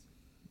lung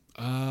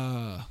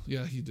cancer.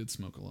 Yeah, he did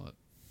smoke a lot.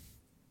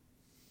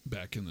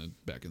 Back in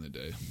the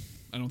day.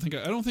 I don't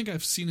think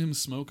I've seen him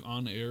smoke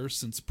on air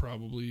since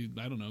probably,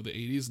 I don't know, the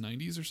 80s,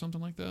 90s or something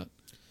like that.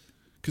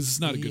 Cuz it's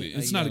not a good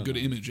I don't know.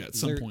 image at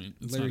some point.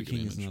 It's Larry not a good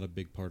King is image. not a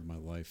big part of my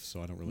life,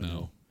 so I don't really know.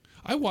 No.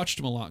 I watched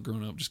him a lot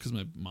growing up just cuz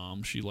my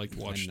mom, she liked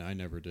watching. I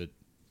never did.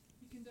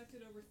 He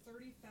conducted over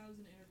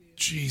 30,000 interviews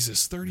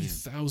Jesus,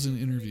 30,000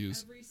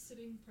 interviews. Every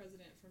sitting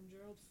president from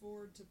Gerald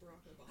Ford to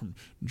Barack Obama.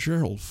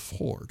 Gerald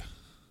Ford.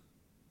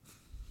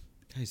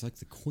 Guy's like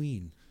the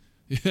Queen.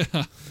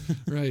 Yeah,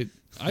 right.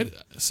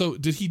 So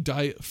did he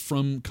die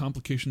from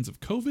complications of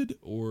COVID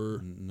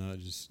or No,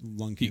 just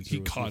lung he cancer.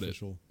 was caught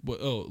official. it? What,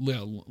 oh,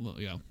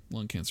 yeah,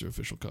 lung cancer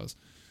official cause.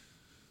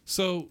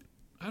 So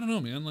I don't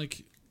know, man.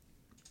 Like,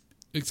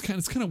 it's kind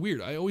of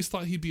weird. I always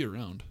thought he'd be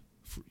around.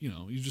 You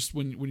just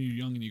when you're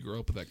young and you grow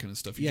up with that kind of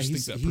stuff, you just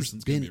think that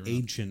person's been gonna be around.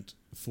 ancient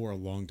for a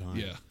long time.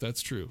 Yeah,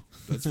 that's true.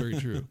 That's very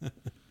true.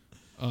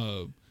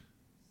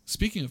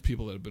 Speaking of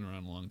people that have been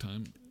around a long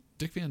time,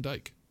 Dick Van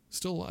Dyke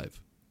still alive.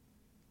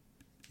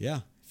 Yeah.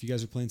 If you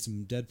guys are playing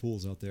some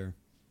Deadpools out there,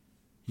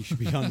 he should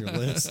be on your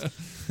list.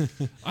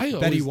 Betty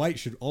Betty White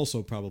should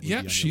also probably be on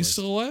Yeah, your she's list.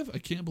 still alive. I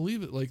can't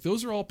believe it. Like,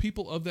 those are all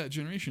people of that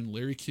generation.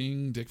 Larry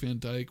King, Dick Van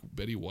Dyke,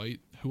 Betty White.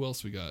 Who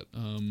else we got?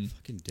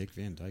 Fucking Dick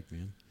Van Dyke,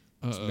 man.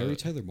 Is Mary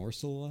Tyler Moore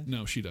still alive?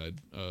 No, she died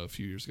a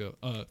few years ago.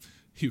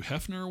 Hugh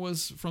Hefner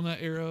was from that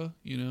era.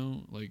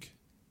 Like,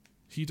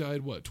 he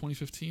died,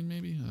 2015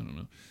 maybe? I don't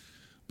know.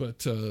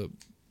 But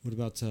What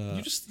about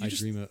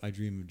I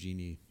Dream of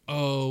Jeannie?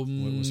 oh,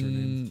 What was her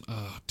name?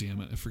 Oh,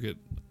 damn it! I forget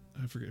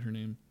her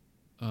name.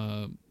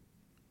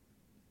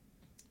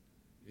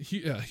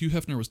 Hugh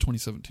Hefner was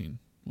 2017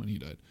 when he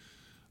died.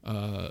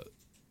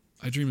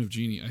 I Dream of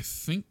Jeannie. I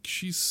think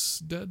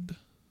she's dead.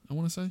 I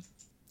want to say.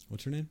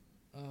 What's her name?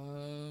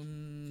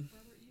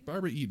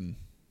 Barbara Eden.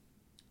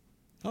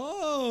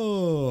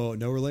 Oh,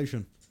 no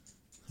relation.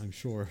 I'm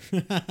sure.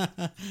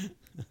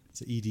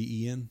 It's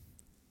Eden.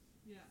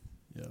 Yeah.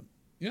 Yeah.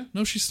 Yeah,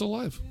 no, she's still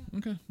alive. Yeah.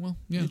 Okay, well,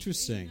 yeah,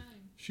 Interesting. 89.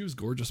 she was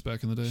gorgeous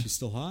back in the day. She's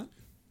still hot?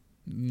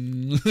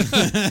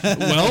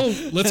 Well,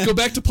 let's go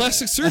back to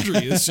plastic surgery.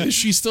 Is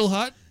she still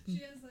hot? She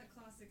has that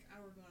classic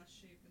hourglass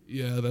shape.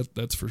 Yeah,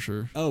 that's for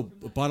sure. Oh,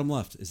 bottom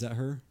left. Is that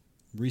her?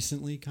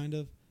 Recently, kind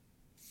of?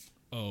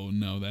 Oh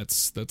no,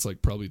 that's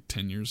like probably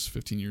 10 years,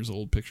 15 years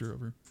old picture of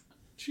her.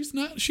 She's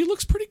not. She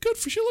looks pretty good.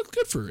 She looks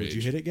good for her Did age.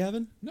 you hit it,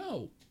 Gavin?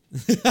 No.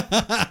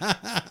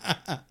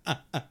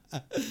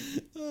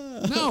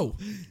 No.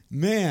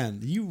 Man,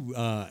 you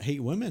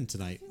hate women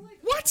tonight. I feel like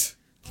What?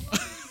 a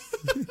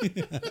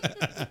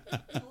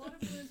lot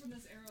of women from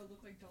this era look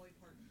like Dolly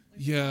Parton. Like,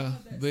 Yeah,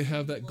 they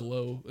have same that look.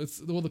 glow.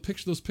 The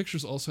picture. Those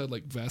pictures also had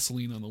like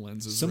Vaseline on the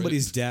lenses.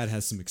 Somebody's dad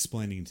has some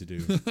explaining to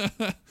do.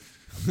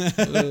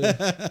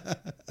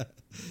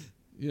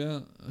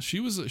 Yeah, she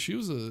was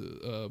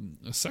a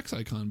sex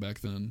icon back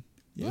then.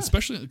 Yeah.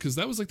 Especially because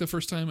that was like the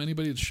first time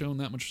anybody had shown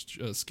that much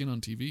skin on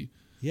TV.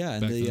 Yeah,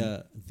 and Back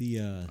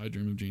the I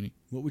Dream of Jeannie.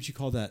 what would you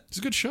call that? It's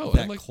a good show.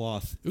 That I like.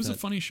 cloth. It was a that-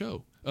 funny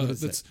show. What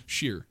is That's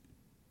sheer.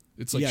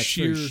 It's like yeah, it's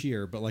sheer. very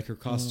sheer, but like her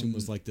costume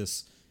was like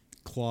this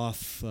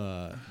cloth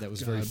that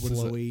was very God, what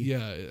is that? flowy.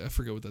 Yeah, I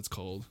forget what that's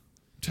called.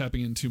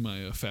 Tapping into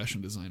my fashion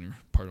designer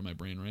part of my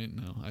brain right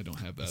now. I don't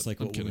have that. It's like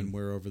I'm what kidding. women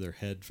wear over their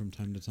head from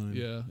time to time.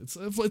 Yeah, it's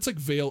like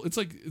veil. It's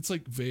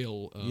like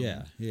veil.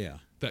 Yeah.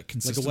 That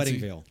consistency. wedding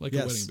veil. Like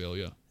Yes. a wedding veil.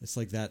 Yeah. It's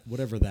like that,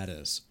 whatever that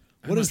is.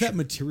 I'm What not is that sure.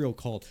 material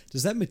called?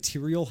 Does that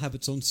material have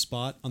its own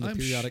spot on the I'm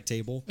periodic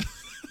table?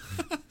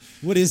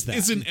 What is that?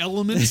 It's an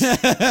element.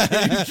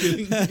 Are you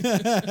kidding?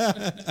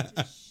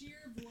 Sheer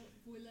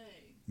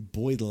voilet.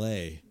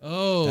 Boile.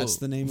 Oh, That's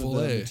the name of the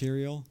voile.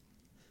 material.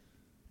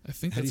 I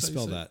think. How do you that's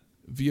spell say it. that?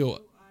 Voile.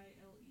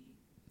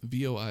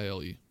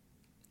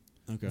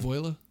 Okay.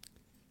 Voile.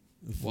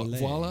 Voile.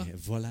 Voila?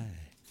 Voila.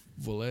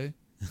 Voile.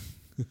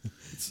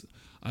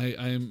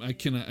 I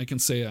can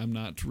say I'm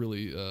not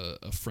really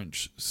a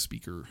French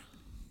speaker.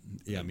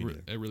 Yeah, me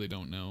neither. I really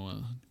don't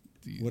know.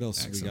 The What else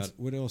accents. we got?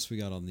 What else we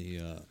got on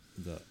the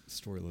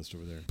story list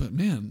over there? But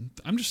man,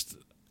 I'm just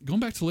going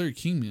back to Larry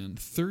King. Man,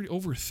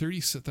 over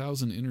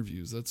 30,000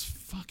 interviews. That's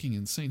fucking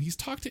insane. He's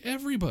talked to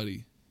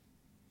everybody.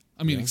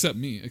 I mean, Yeah. except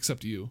me,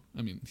 except you.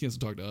 I mean, he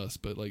hasn't talked to us,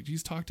 but like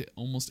he's talked to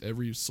almost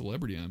every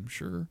celebrity. I'm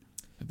sure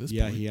at this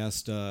Yeah, point. he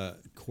asked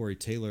Corey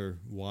Taylor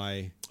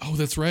why Oh,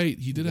 that's right.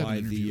 He did have Why an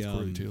interview the, with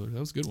Corey Taylor. That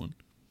was a good one.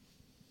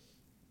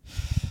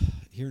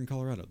 here in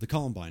Colorado, the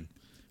Columbine,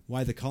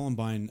 why the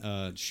Columbine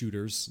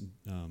shooters,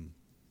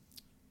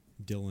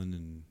 Dylan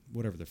and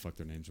whatever the fuck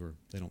their names were,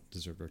 they don't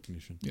deserve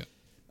recognition.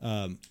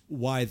 Yeah.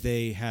 Why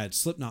they had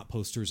Slipknot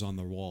posters on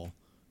their wall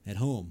at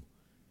home.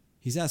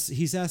 He's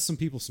asked some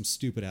people some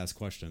stupid ass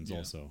questions. Yeah.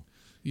 Also,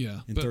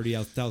 Yeah. in but-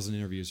 30,000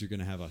 interviews, you're going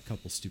to have a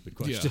couple stupid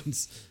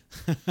questions.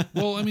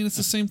 well, I mean, it's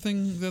the same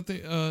thing that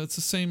it's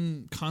the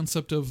same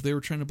concept of they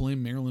were trying to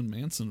blame Marilyn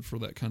Manson for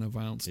that kind of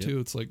violence Yep. too.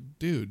 It's like,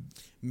 dude,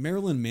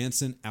 Marilyn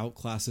Manson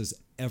outclasses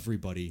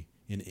everybody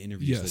in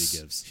interviews that yes, he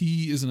gives.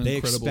 he is an They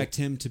incredible. expect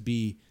him to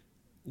be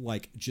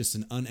like just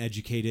an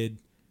uneducated,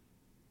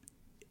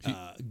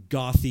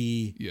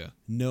 gothy. Yeah.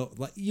 No,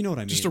 like you know what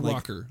I mean. Just a Like,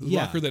 rocker. A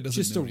rocker that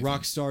doesn't just know a rock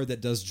anything. star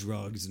that does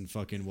drugs and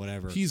fucking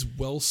whatever. He's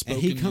well spoken.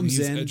 And he comes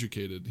he's in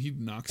educated. He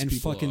knocks and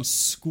people fucking off.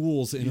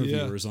 schools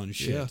interviewers Yeah. on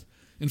shit. Yeah.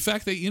 In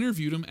fact, they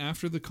interviewed him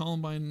after the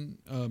Columbine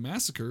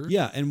massacre.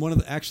 Yeah, and one of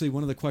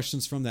the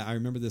questions from that, I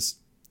remember this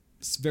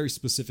very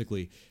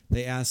specifically.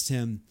 They asked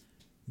him,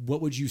 "What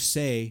would you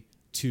say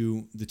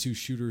to the two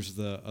shooters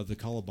of the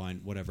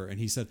Columbine, whatever, and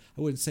he said,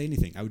 I wouldn't say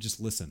anything. I would just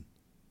listen.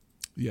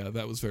 Yeah,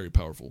 that was very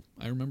powerful.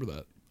 I remember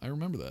that.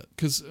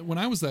 Because when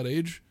I was that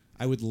age,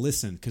 I would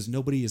listen because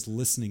nobody is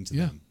listening to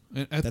them.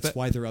 That's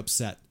why they're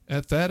upset.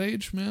 At that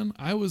age, man,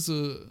 I was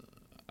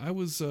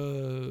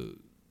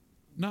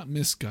not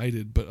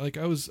misguided, but like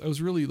I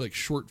was really like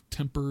short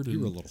tempered. You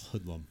were a little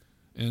hoodlum.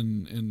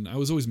 And I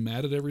was always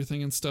mad at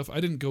everything and stuff.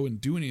 I didn't go and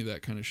do any of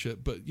that kind of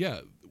shit. But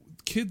yeah,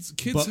 kids.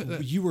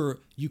 But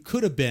you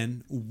could have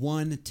been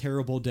one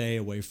terrible day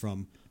away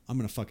from, I'm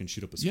gonna fucking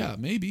shoot up a school. Yeah,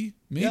 maybe.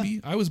 Yeah.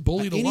 I was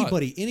bullied a lot.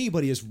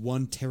 Anybody is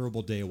one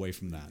terrible day away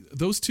from that.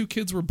 Those two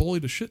kids were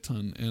bullied a shit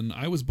ton, and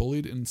I was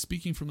bullied. And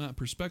speaking from that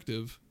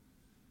perspective,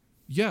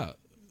 yeah,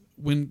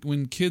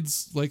 when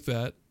kids like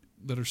that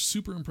are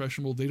super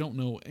impressionable, they don't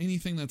know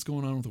anything that's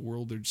going on with the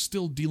world. They're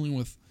still dealing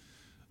with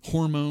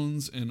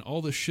hormones and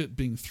all the shit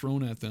being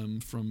thrown at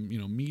them from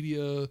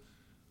media,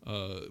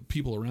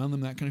 people around them,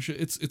 that kind of shit.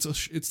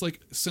 It's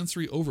like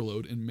sensory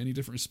overload in many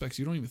different respects.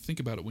 You don't even think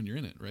about it when you're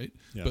in it, right?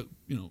 Yeah. But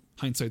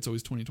hindsight's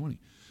always 20/20.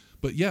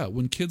 But yeah,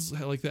 when kids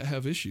like that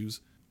have issues,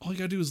 all you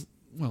gotta do is,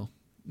 well,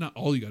 not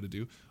all you gotta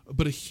do,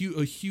 but a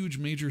huge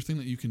major thing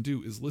that you can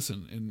do is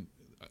listen. And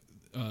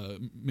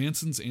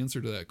Manson's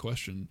answer to that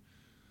question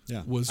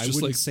was just I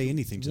wouldn't like say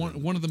anything to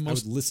them. One of the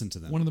most I would listen to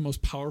them. One of the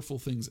most powerful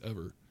things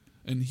ever.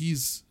 And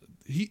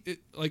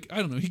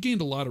I don't know, he gained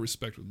a lot of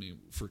respect with me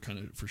for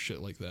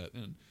shit like that.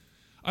 And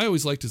I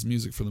always liked his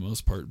music for the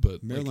most part,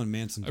 but Marilyn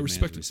Manson demands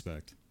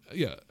respect.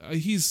 Yeah,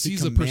 he's he a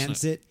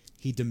commands it,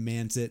 he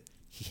demands it,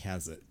 he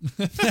has it.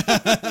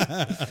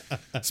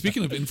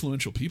 Speaking of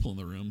influential people in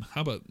the room,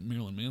 how about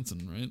Marilyn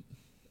Manson, right?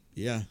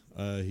 Yeah,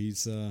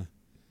 he's a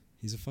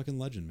fucking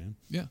legend, man.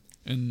 Yeah,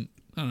 and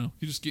I don't know,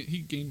 he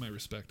gained my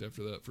respect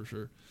after that for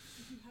sure.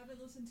 If you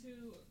haven't listened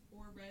to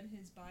or read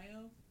his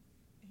bio,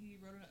 he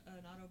wrote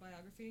an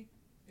autobiography.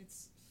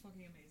 It's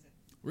fucking amazing.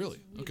 Really?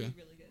 It's Okay.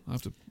 Really good. I'll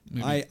have to.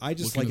 I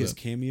just like his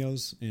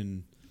cameos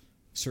in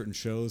certain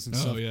shows and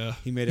stuff. Oh yeah,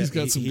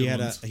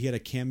 He's had a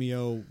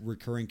cameo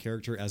recurring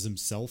character as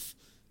himself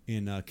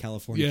in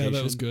California. Yeah,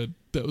 that was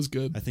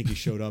good. I think he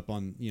showed up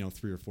on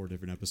 3 or 4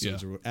 different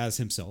episodes as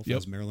himself,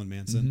 as Marilyn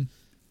Manson. Mm-hmm.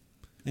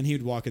 And he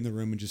would walk in the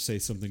room and just say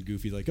something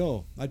goofy like,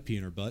 "Oh, I'd pee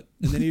in her butt,"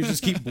 and then he would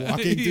just keep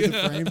walking through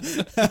the frame.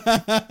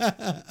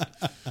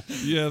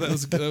 Yeah, that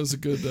was a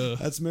good.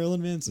 That's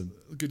Marilyn Manson.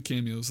 Good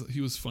cameos.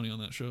 He was funny on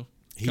that show.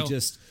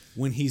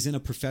 When he's in a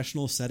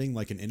professional setting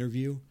like an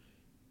interview,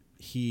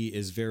 he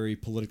is very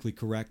politically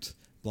correct,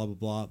 blah blah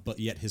blah. But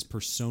yet his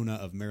persona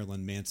of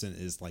Marilyn Manson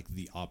is like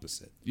the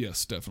opposite.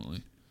 Yes,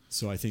 definitely.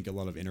 So I think a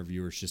lot of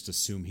interviewers just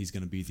assume he's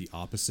going to be the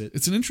opposite.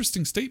 It's an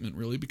interesting statement,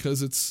 really,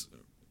 because it's.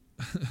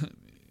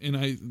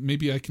 And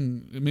maybe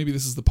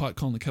this is the pot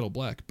calling the kettle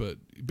black, but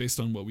based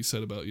on what we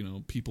said about,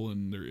 people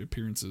and their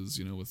appearances,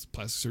 with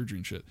plastic surgery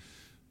and shit.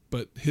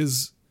 But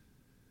his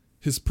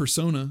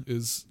persona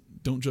is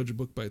don't judge a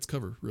book by its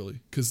cover,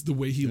 really. Because the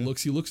way he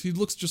looks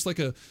just like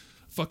a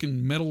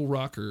fucking metal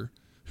rocker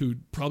who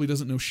probably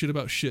doesn't know shit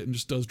about shit and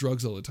just does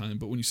drugs all the time.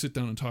 But when you sit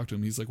down and talk to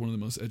him, he's like one of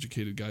the most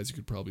educated guys you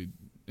could probably,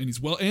 and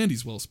he's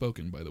well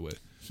spoken, by the way.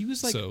 He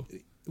was like,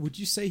 would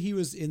you say he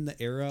was in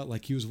the era,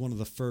 like he was one of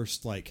the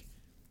first, like,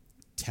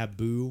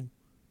 taboo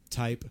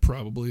type,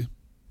 probably,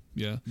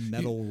 yeah,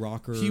 metal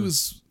rocker? He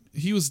was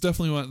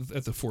definitely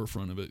at the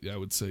forefront of it. I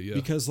would say, yeah,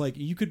 because like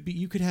you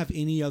could have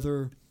any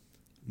other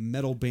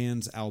metal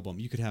band's album.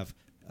 You could have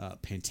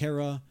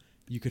Pantera.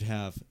 You could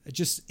have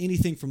just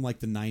anything from like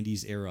the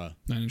 90s era.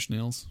 9 Inch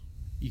Nails.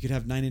 You could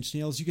have 9 Inch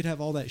Nails. You could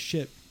have all that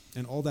shit,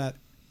 and all that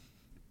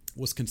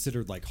was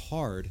considered like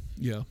hard.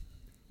 Yeah,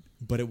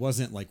 but it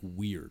wasn't like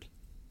weird.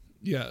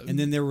 Yeah. And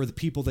then there were the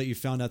people that you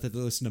found out that they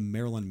listened to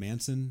Marilyn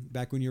Manson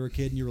back when you were a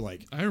kid, and you were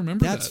like, I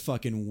remember that's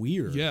fucking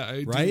weird. Yeah,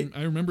 right?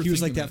 I remember he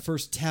was like that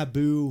first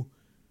taboo.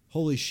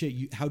 Holy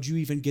shit, how'd you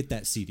even get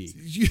that CD?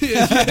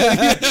 Yeah.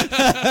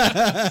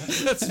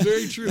 That's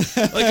very true.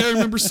 Like, I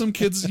remember some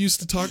kids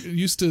used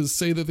to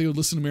say that they would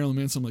listen to Marilyn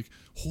Manson. I'm like,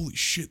 holy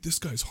shit, this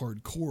guy's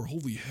hardcore.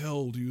 Holy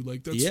hell, dude.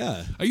 Like, that's,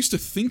 yeah. I used to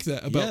think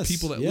that about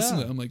people that listen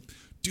to it. I'm like,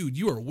 dude,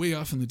 you are way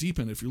off in the deep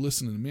end if you're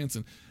listening to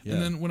Manson. Yeah.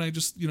 And then when I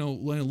just,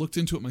 when I looked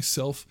into it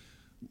myself,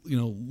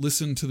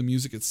 listened to the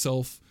music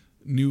itself,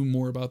 knew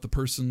more about the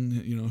person,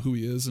 who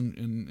he is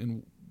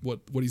and what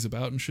he's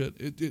about and shit.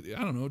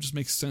 I don't know. It just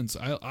makes sense.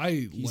 He's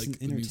like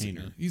the music.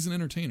 He's an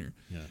entertainer.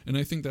 Yeah. And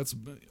I think that's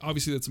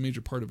a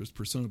major part of his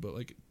persona, but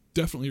like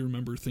definitely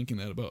remember thinking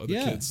that about other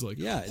kids. Like,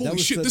 holy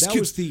shit, this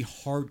was the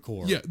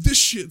hardcore. Yeah, this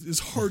shit is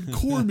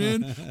hardcore,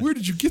 man. Where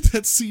did you get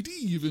that CD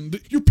even?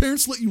 Your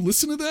parents let you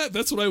listen to that?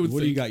 That's what I would think.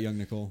 What do you got, young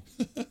Nicole?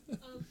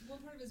 One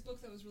part of his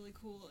book that was really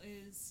cool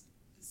is,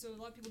 so a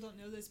lot of people don't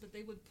know this, but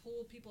they would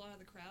pull people out of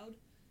the crowd,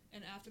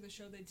 and after the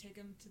show they'd take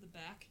them to the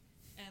back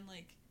and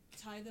like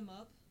tie them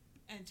up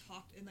and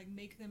talk and like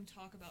make them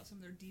talk about some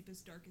of their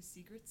deepest, darkest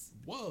secrets.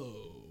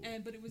 Whoa.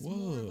 But it was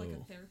more like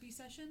a therapy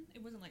session.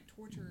 It wasn't like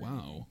torture.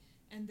 Wow.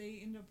 And they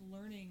ended up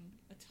learning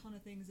a ton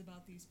of things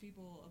about these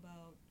people,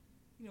 about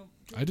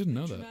I didn't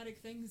know dramatic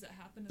things that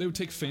happened. They would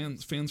take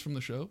fans from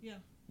the show. Yeah.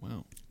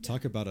 Wow.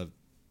 Talk about a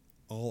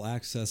all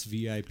access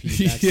VIP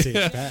backstage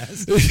Yeah.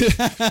 pass.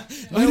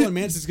 Marilyn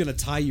Manson's going to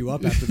tie you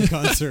up after the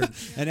concert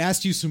and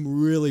ask you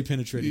some really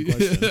penetrating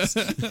questions.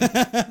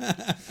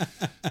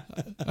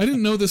 I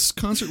didn't know this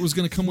concert was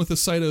going to come with a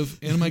side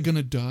of "Am I going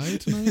to die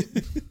tonight?"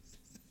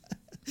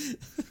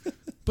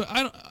 But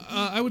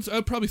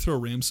I'd probably throw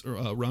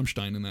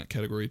Rammstein in that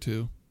category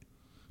too,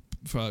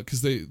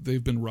 because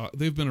they've been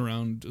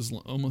around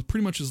almost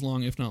pretty much as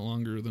long, if not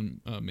longer,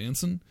 than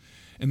Manson,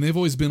 and they've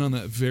always been on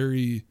that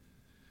very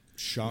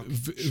Shock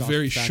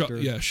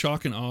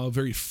and awe,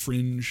 very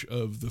fringe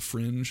of the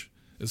fringe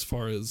as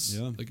far as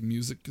like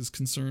music is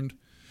concerned.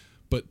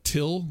 But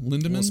Till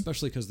Lindemann,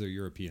 especially because they're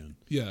European.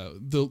 Yeah,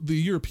 the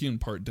European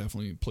part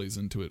definitely plays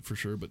into it for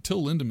sure. But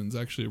Till Lindemann's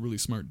actually a really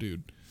smart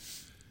dude.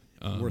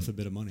 Worth a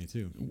bit of money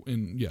too.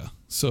 And yeah,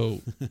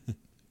 so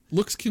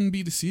looks can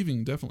be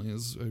deceiving, definitely.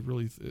 As I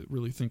really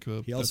think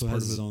of. He also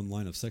has his own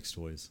line of sex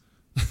toys.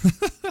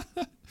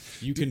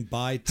 You can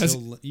buy Till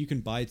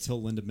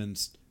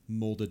Lindemann's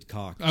molded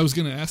cock. I was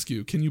going to ask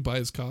you, can you buy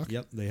his cock?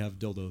 Yep, they have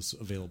dildos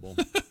available.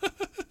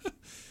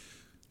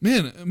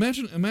 Man,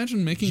 imagine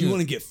making. Do you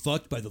want to get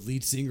fucked by the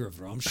lead singer of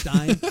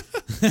Rammstein?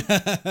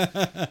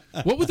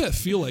 What would that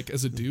feel like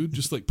as a dude?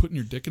 Just like putting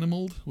your dick in a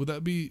mold? Would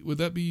that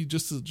be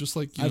just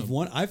like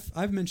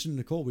I've mentioned to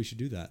Nicole we should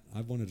do that.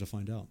 I've wanted to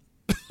find out.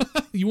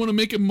 You want to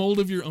make a mold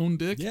of your own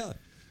dick? Yeah.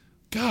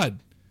 God.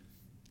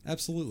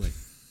 Absolutely.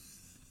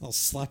 I'll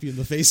slap you in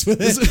the face with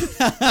it.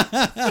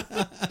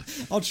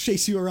 I'll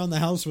chase you around the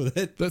house with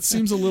it. That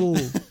seems a little.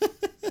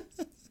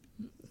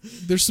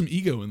 There's some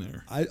ego in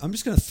there. I'm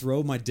just going to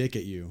throw my dick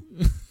at you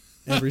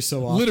every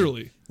so often.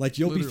 Literally. Like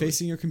you'll be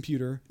facing your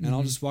computer and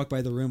I'll just walk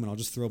by the room and I'll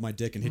just throw my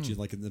dick and hit you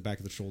like in the back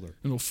of the shoulder.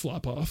 And it'll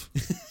flop off.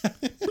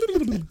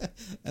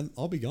 And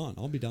I'll be gone.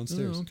 I'll be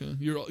downstairs. Oh, okay.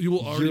 You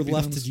will already You're be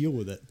left to deal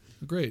with it.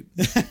 Great.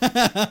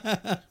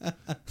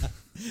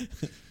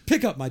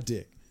 Pick up my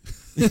dick.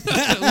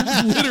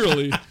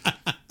 Literally.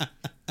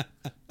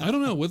 I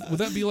don't know. Would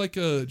that be like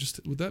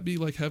would that be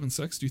like having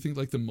sex? Do you think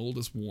like the mold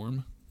is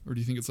warm? Or do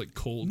you think it's like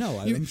cold? No,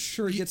 I'm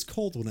sure it gets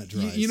cold when it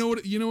dries. You know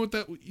what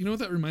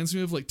that reminds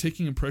me of? Like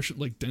taking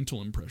like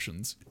dental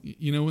impressions.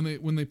 You know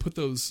when they put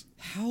those.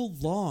 How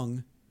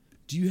long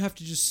do you have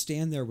to just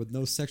stand there with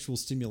no sexual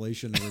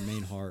stimulation and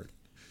remain hard?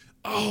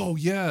 Oh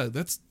yeah,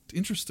 that's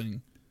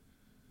interesting.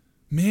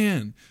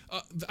 Man,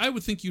 I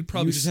would think you'd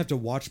probably just have to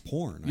watch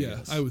porn. I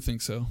guess. I would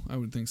think so.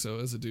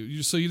 As a dude.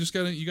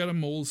 You got a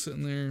mole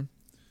sitting there.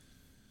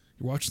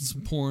 You're watching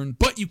some porn,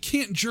 but you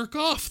can't jerk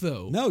off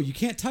though. No, you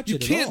can't touch it. You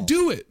can't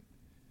do it.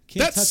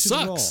 That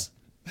sucks.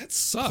 That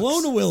sucks.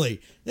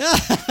 Clone-A-Willy.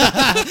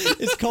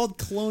 It's called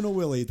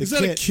Clone-A-Willy. Is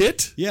that a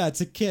kit? Yeah,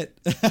 it's a kit.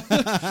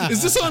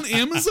 Is this on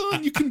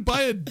Amazon? You can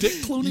buy a dick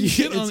cloning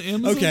kit on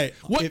Amazon. Okay.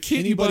 What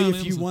kit you buy on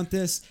Amazon? If you want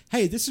this,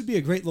 hey, this would be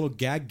a great little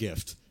gag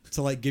gift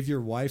to like give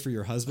your wife or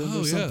your husband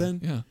or something.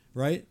 Yeah.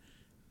 Right?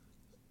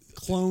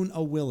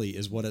 Clone-A-Willy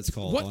is what it's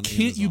called. What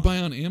can't you buy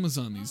on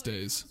Amazon these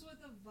days? It comes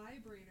with a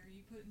vibrator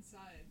you put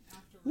inside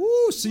afterwards.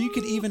 Woo! So you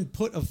can even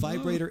put a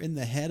vibrator in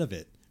the head of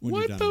it when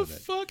you're done with it. What the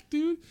fuck,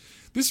 dude?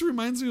 This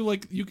reminds me of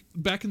like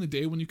back in the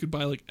day when you could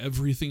buy like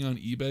everything on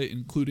eBay,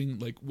 including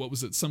like what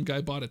was it? Some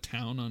guy bought a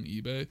town on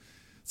eBay.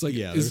 It's like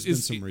there's been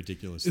some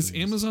ridiculous. Is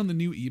things. Amazon the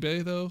new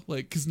eBay though?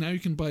 Like, because now you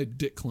can buy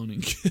dick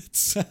cloning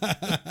kits.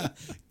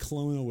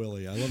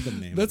 Clone-A-Willy. I love the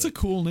name. That's a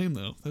cool name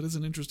though. That is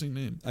an interesting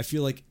name. I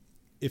feel like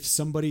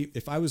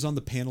if I was on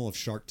the panel of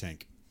Shark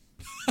Tank.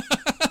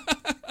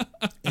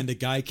 And a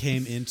guy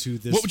came into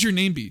this. What would your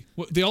name be?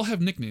 They all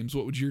have nicknames.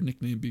 What would your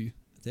nickname be?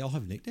 They all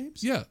have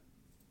nicknames? Yeah.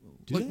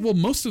 Do they? Well,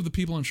 most of the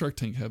people on Shark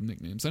Tank have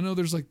nicknames. I know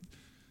there's like,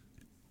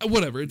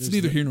 whatever. It's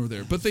neither here nor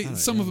there. But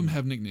some of them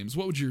have nicknames.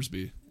 What would yours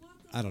be?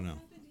 I don't know.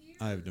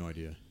 I have no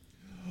idea.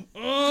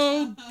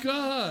 Oh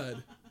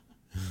God.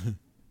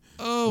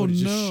 Oh What, no.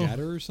 just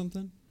shatter or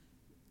something?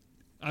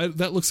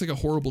 That looks like a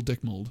horrible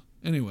dick mold.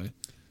 Anyway,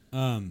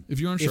 if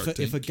you're on Shark Tank,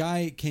 if a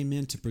guy came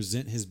in to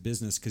present his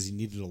business because he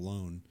needed a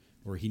loan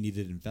or he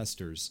needed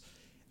investors,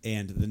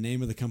 and the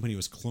name of the company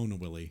was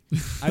Clone-A-Willy,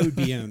 I would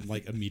be in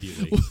like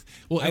immediately.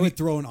 I would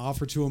throw an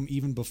offer to him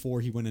even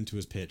before he went into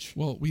his pitch.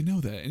 Well, we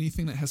know that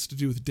anything that has to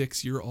do with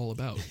dicks, you're all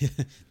about.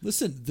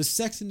 Listen, the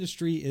sex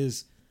industry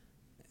is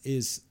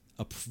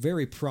a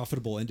very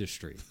profitable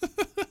industry.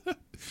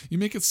 You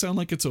make it sound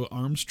like it's an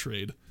arms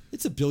trade.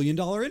 It's $1 billion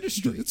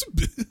industry.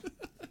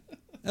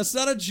 That's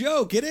not a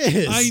joke. It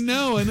is. I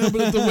know,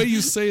 but the way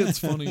you say it's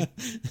funny.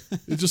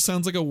 It just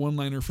sounds like a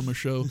one-liner from a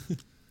show.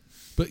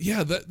 But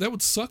yeah, that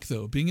would suck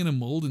though, being in a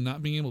mold and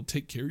not being able to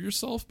take care of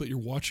yourself. But you're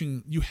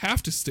watching. You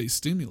have to stay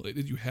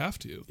stimulated. You have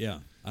to. Yeah,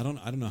 I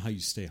don't know how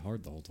you stay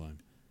hard the whole time,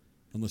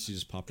 unless you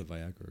just popped a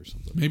Viagra or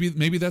something.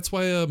 Maybe that's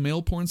why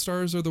male porn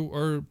stars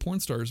are porn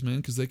stars, man,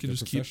 because they can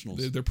just keep.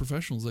 They're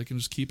professionals. They can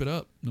just keep it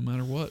up no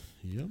matter what.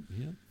 Yep.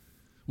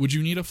 Would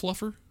you need a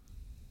fluffer?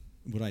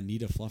 Would I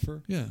need a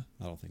fluffer? Yeah.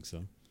 I don't think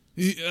so.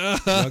 Yeah.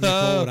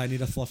 Nicole, would I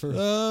need a fluffer?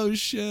 Oh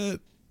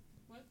shit.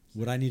 What?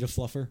 Would I need a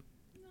fluffer?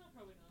 No,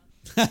 probably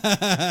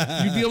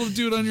not. You'd be able to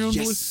do it on your own.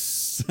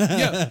 Yes.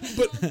 Yeah,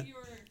 but Your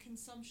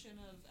consumption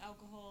of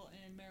alcohol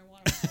and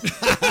marijuana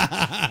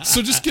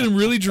So just get him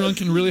really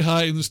drunk and really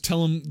high and just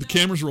tell him the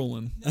camera's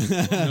rolling.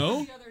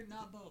 No? Together,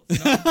 not both.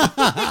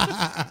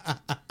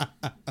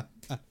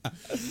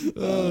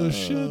 Oh,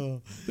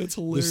 shit. That's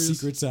The hilarious.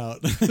 secret's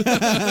out.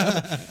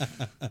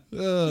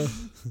 So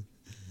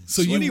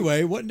So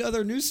anyway, what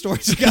other news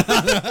stories you got?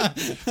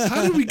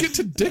 how did we get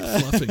to dick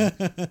fluffing?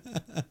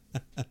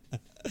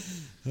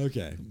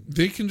 Okay.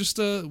 They can just,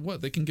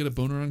 they can get a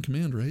boner on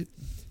command, right?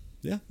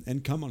 Yeah,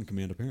 and come on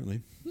command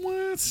apparently.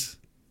 What?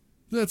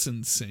 That's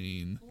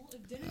insane. Well,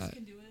 if Dennis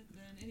can do it,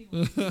 then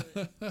anyone can do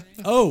it. Right?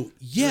 Oh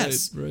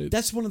yes, Right.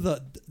 That's one of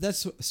the.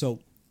 That's so.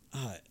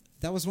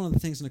 That was one of the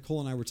things Nicole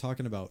and I were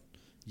talking about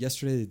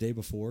yesterday, the day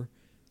before.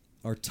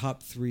 Our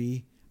top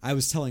 3. I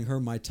was telling her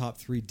my top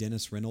 3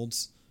 Dennis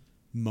Reynolds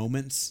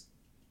moments.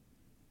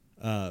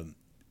 Could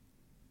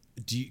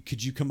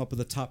you come up with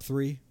a top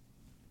 3?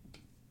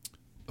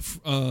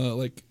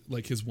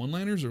 Like his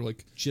one-liners or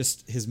like?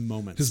 Just his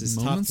moments. His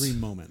moments? top 3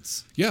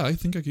 moments. Yeah, I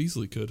think I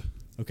easily could.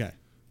 Okay,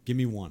 give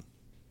me one.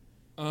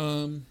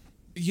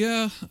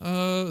 Yeah.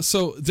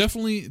 So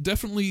definitely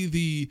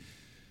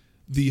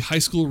the high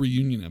school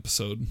reunion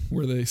episode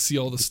where they see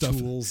all the stuff,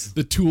 tools.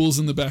 the tools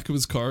in the back of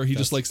his car. He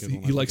That's just likes a to, good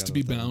one. he I likes to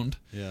be forgot about bound.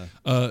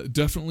 Yeah.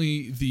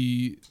 Definitely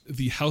the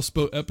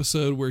houseboat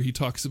episode where he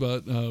talks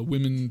about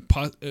women,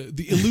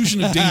 the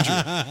illusion of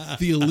danger,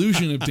 the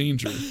illusion of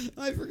danger,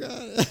 I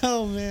forgot.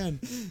 Oh man.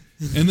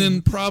 and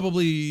then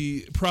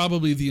probably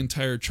the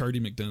entire Charlie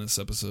McDennis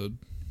episode.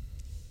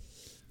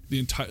 The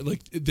entire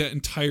that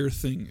entire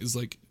thing is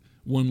like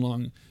one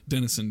long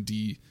Dennis and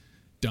D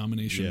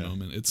domination Yeah.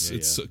 moment. It's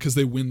Yeah. because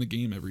they win the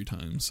game every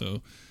time.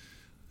 So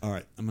All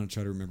right, I'm going to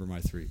try to remember my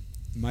 3.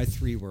 My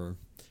 3 were,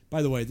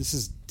 by the way, this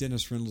is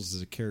Dennis Reynolds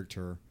as a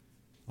character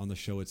on the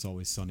show It's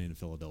Always Sunny in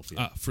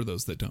Philadelphia, for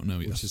those that don't know,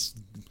 yes, which is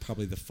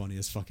probably the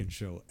funniest fucking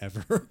show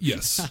ever.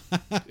 yes.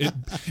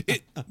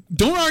 It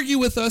don't argue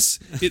with us.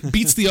 It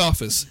beats The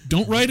Office.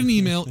 Don't write an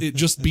email. It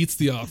just beats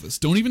The Office.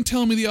 Don't even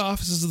tell me The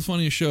Office is the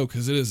funniest show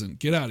because it isn't.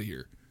 Get out of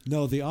here.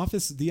 No, The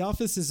Office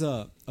is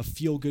a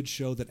feel-good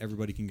show that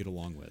everybody can get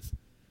along with.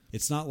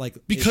 It's not like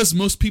Because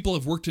most people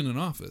have worked in an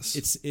office.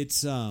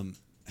 it's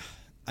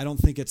I don't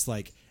think it's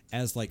like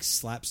as like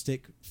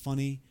slapstick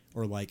funny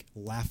or like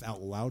laugh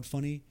out loud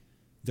funny.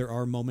 There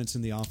are moments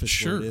in The Office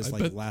Sure, where it is I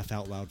like bet- laugh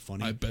out loud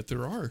funny. I bet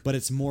there are. But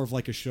it's more of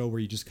like a show where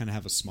you just kind of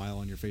have a smile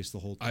on your face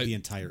the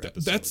entire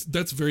episode.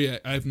 That's very.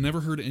 I've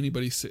never heard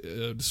anybody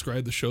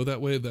describe the show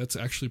that way. That's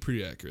actually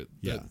pretty accurate.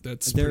 Yeah,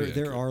 that's there. pretty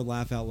There accurate. are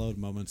laugh out loud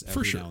moments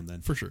every sure, now and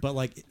then, for sure. But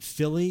like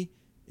Philly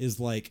is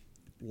like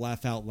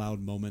laugh out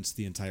loud moments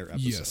the entire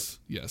episode.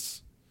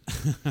 Yes.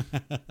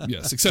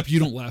 Yes. Except you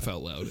don't laugh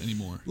out loud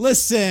anymore.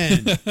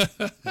 Listen,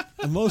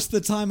 most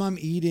of the time I'm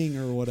eating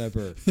or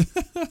whatever.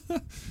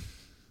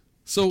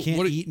 So Can't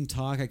what? eat and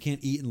talk. I can't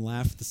eat and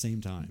laugh at the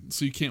same time.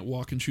 So you can't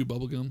walk and chew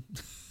bubblegum.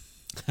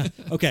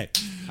 Okay,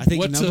 I think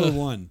What, number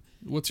one.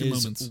 What's your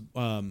is, moments?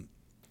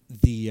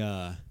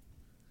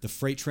 The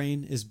freight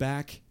train is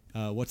back.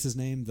 What's his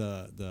name?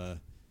 The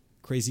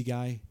crazy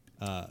guy.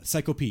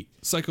 Psycho Pete.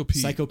 Psycho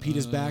Pete. Psycho Pete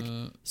is back.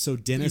 So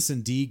Dennis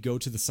and Dee go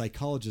to the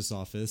psychologist's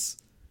office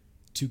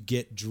to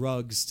get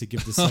drugs to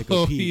give to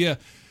Psycho Oh Pete. yeah.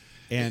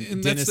 And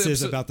And that's Dennis the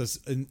is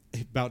episode-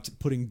 about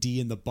putting Dee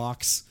in the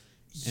box.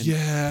 And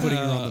Yeah. putting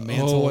her on the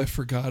mantle. Oh, I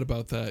forgot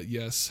about that.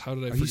 Yes. How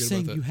did I Are you forget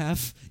saying about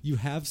that? you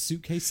have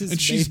suitcases And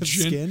made she's of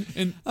skin?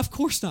 and Of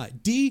course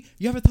not. Dee,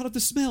 you haven't thought of the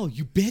smell,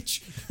 you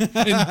bitch.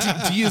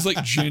 and D is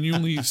like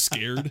genuinely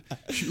scared.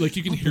 Like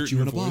you can hear put it you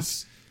in her in a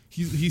voice.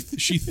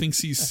 She thinks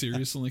he's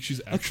serious and like she's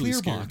A actually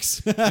clear scared.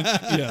 box.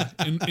 Yeah,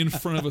 in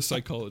front of a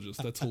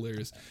psychologist. That's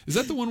hilarious. Is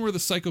that the one where the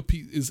Psycho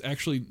Pete is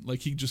actually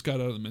like he just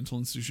got out of the mental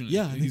institution?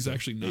 Yeah, I and think he's so.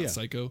 actually not Yeah.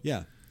 psycho.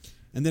 Yeah.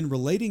 And then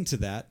relating to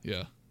that,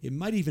 Yeah. it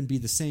might even be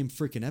the same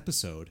freaking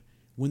episode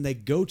when they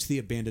go to the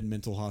abandoned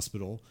mental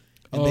hospital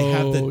and they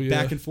have the Oh, yeah.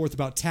 back and forth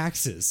about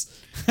taxes.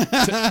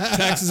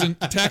 Taxes and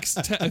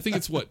I think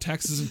it's what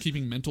taxes and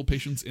keeping mental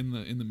patients in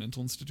the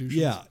mental institution.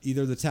 Yeah,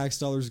 either the tax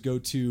dollars go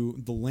to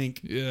the link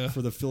Yeah.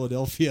 for the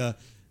Philadelphia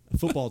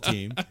football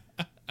team.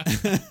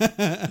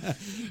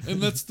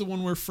 And that's the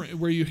one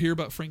where you hear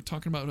about Frank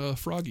talking about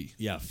Froggy.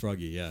 Yeah,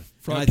 Froggy, yeah.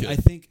 Frog And Kid. I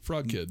think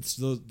Frog Kids.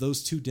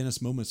 those two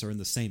Dennis moments are in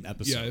the same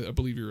episode. Yeah, I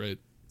believe you're right.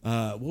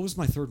 What was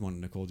my third one,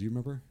 Nicole? Do you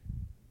remember?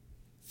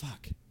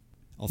 Fuck.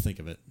 I'll think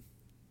of it.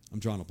 I'm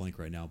drawing a blank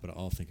right now, but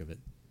I'll think of it.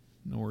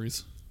 No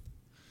worries.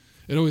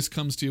 It always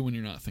comes to you when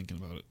you're not thinking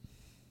about it.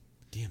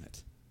 Damn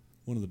it.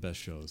 One of the best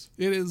shows.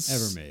 It is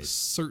Ever made.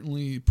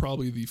 certainly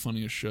probably the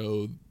funniest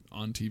show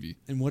on TV.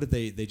 And what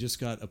did they just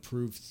got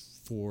approved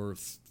for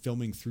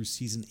filming through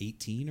season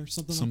 18 or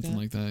something Something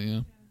like that? like that,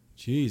 yeah.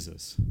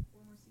 Jesus.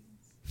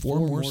 4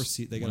 more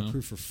They got wow.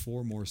 approved for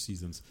 4 more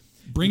seasons.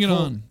 Bring it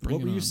Nicole, on. Bring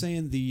what it were you on.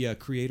 saying? The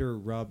creator,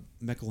 Rob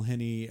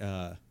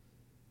McElhenney,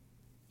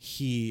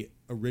 he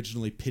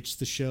originally pitched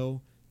the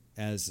show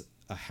as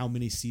a how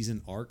many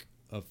season arc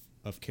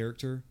of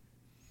character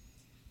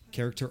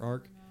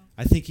arc.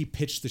 I think he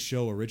pitched the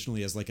show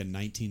originally as like a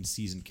 19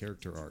 season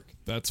character arc.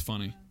 That's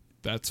funny.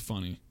 That's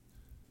funny.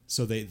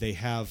 So they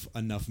have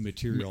enough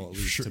material at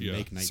least Sure, to yeah,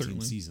 make 19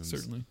 certainly, seasons.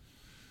 Certainly.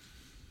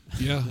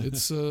 Yeah,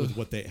 it's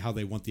With how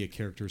they want the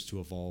characters to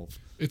evolve.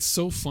 it's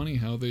so funny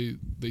how they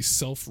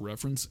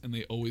self-reference and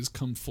they always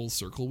come full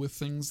circle with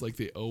things. Like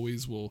they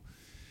always will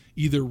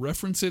either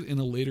reference it in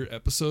a later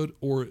episode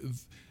or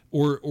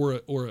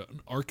an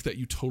arc that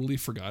you totally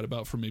forgot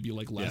about from maybe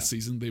like last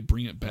season. They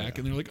bring it back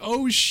and they're like,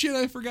 "Oh shit,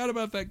 I forgot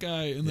about that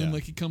guy." And then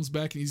like he comes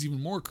back and he's even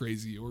more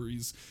crazy, or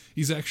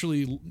he's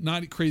actually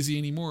not crazy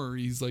anymore.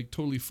 He's like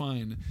totally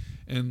fine,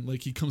 and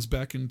like he comes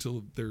back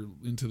into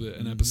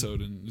an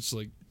episode, and it's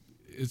like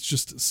it's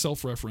just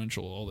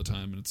self-referential all the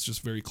time, and it's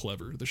just very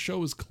clever. The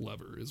show is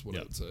clever, is what I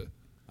would say.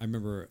 I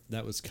remember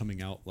that was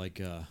coming out like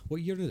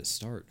what year did it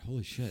start?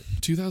 Holy shit!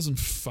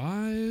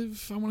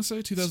 2005, I want to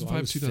say 2005, so I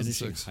was 2006.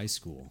 finishing high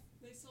school.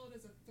 They saw it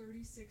as a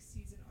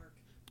 36-season arc.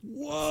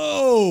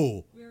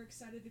 Whoa! We are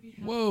excited to be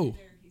Whoa.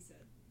 there, he said.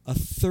 A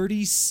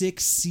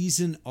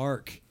 36-season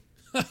arc.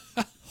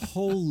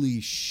 Holy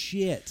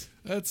shit!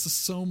 That's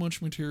so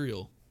much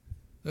material.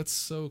 That's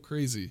so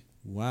crazy.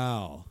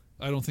 Wow.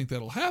 I don't think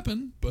that'll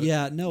happen, but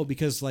Yeah, no,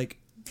 because like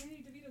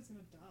Danny DeVito's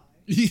gonna die.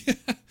 yeah.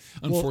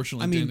 Unfortunately,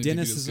 well, I mean, Danny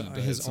Dennis DeVito's gonna die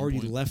at has some already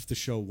point. left the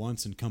show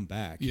once and come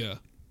back. Yeah,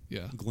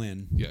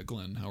 Glenn.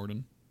 Glenn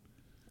Howerton.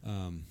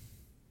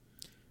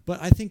 But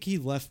I think he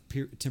left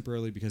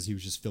temporarily because he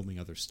was just filming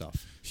other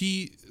stuff.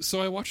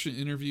 So I watched an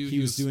interview. He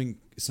was doing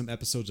some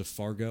episodes of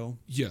Fargo.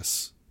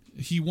 Yes.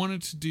 He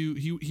wanted to do.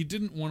 He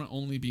didn't want to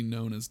only be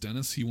known as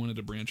Dennis. He wanted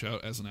to branch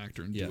out as an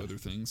actor and do other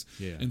things.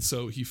 Yeah. And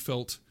so he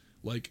felt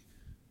like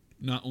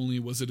not only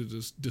was it a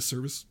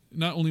disservice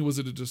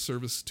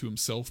to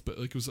himself, but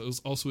like it was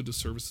also a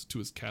disservice to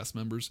his cast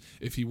members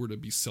if he were to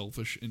be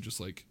selfish and just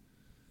like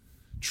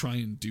try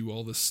and do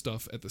all this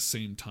stuff at the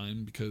same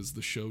time, because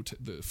the show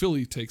the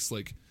Philly takes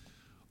like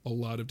a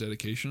lot of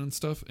dedication and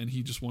stuff, and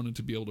he just wanted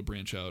to be able to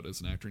branch out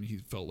as an actor, and he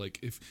felt like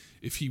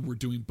if he were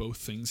doing both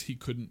things, he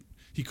couldn't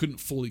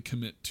fully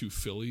commit to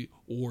Philly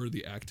or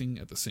the acting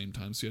at the same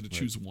time, so he had to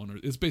choose one, or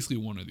it's basically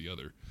one or the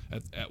other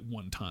at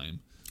one time.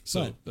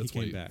 So But that's he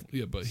why came back.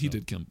 Yeah, but he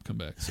did come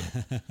back. So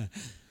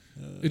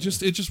it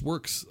just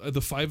works.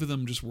 The five of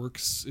them just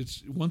works.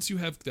 It's once you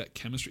have that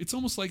chemistry, it's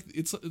almost like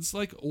it's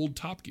like old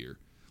Top Gear,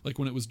 like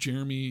when it was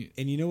Jeremy.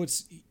 And you know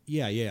what's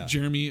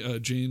Jeremy,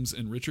 James,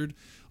 and Richard.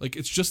 Like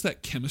it's just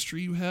that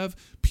chemistry you have.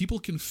 People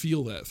can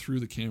feel that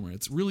through the camera.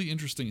 It's really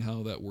interesting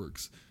how that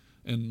works.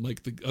 And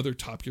like the other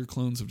Top Gear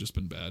clones have just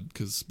been bad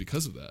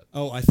because of that.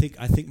 Oh, I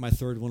think my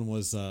third one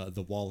was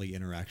the Wally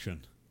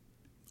interaction.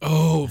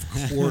 Oh,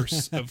 of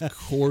course, of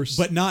course.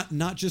 But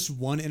not just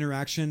one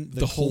interaction.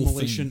 The whole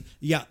compilation. thing.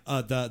 Yeah,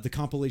 the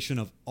compilation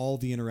of all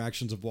the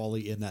interactions of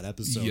Wally in that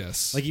episode.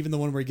 Yes. Like even the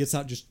one where he gets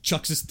out, and just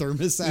chucks his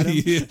thermos at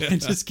him, Yeah. and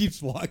just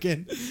keeps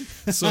walking.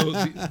 So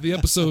the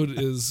episode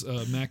is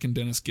Mac and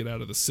Dennis get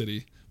out of the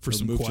city for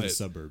some move quiet. to the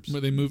suburbs.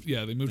 But they moved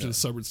to the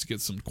suburbs to get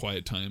some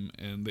quiet time,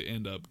 and they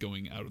end up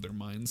going out of their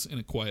minds in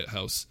a quiet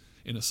house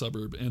in a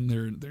suburb, and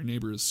their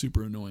neighbor is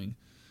super annoying.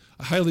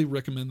 I highly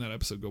recommend that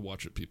episode. Go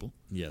watch it, people.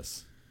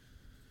 Yes.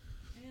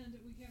 And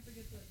we can't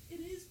forget the it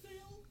is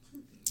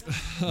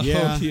Phil.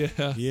 Yeah.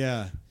 Oh,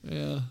 Yeah.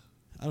 yeah.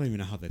 I don't even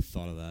know how they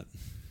thought of that.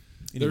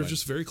 They're Anyway,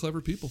 just very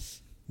clever people.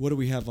 what do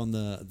we have on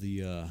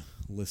the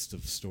list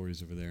of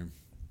stories over there?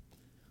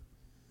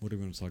 What are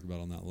we going to talk about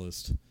on that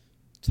list?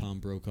 Tom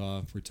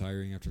Brokaw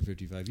retiring after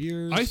 55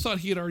 years. I thought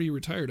he had already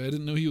retired. I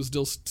didn't know he was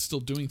still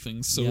doing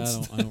things. So yeah,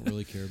 it's, I don't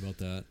really care about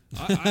that.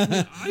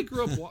 I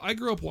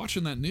grew up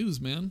watching that news,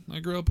 man.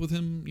 I grew up with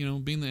him,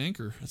 being the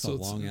anchor. That's So a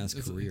it's- long ass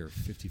it's- career,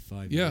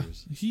 55 Yeah,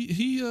 years.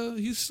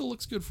 he still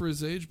looks good for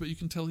his age, but you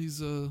can tell he's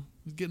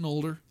getting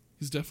older.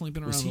 He's definitely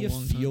been around Was he a a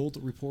long field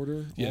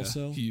reporter time.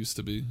 also? Yeah, he used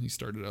to be. He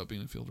started out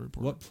being a field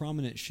reporter. What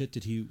prominent shit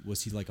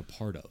was he like a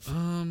part of?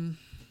 I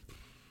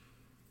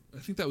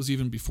think that was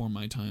even before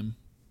my time.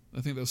 I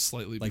think that was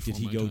slightly Like, before did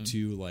he my go time.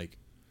 to like?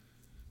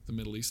 The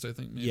Middle East? I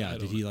think. Maybe. Yeah, I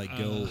did don't he know. like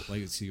go?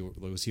 Like, was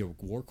he a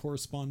war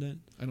correspondent?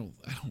 I don't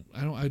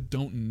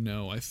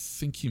know. I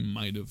think he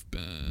might have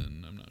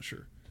been. I'm not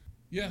sure.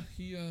 Yeah,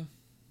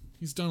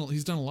 he's done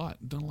a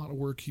lot. Done a lot of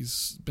work.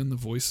 He's been the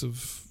voice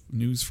of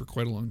news for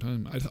quite a long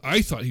time.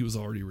 I thought he was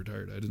already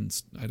retired. I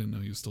didn't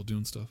know he was still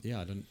doing stuff.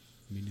 Yeah, I didn't.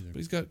 Me neither. But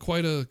he's got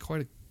quite a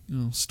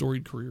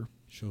storied career.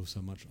 Shows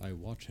how much I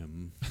watch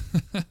him.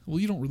 Well,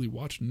 you don't really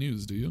watch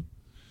news, do you?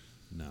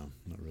 No,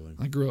 not really.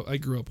 I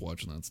grew up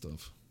watching that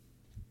stuff.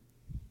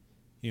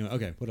 Anyway,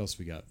 okay. What else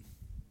we got?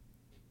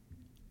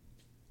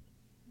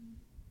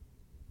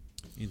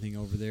 Anything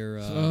over there?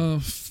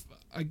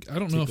 I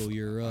don't know if tickle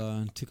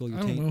your tickle your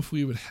I don't taint? know if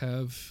we would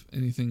have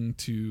anything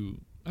to.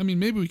 I mean,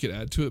 maybe we could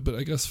add to it, but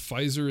I guess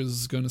Pfizer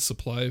is going to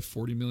supply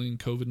 40 million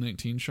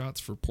COVID-19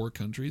 shots for poor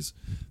countries.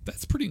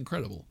 That's pretty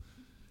incredible.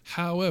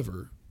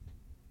 However,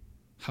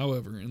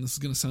 and this is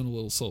going to sound a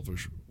little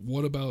selfish,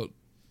 what about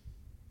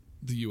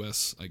the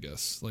U.S., I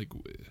guess? Like,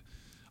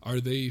 are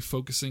they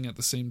focusing at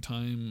the same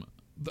time?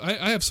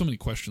 I have so many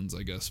questions,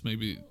 I guess.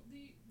 Maybe. Well,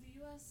 the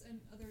U.S. and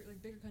other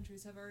like bigger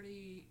countries have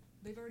already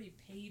they've already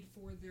paid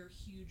for their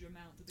huge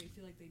amount that they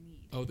feel like they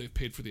need. Oh, they've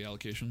paid for the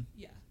allocation?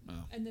 Yeah. Oh.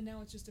 And then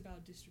now it's just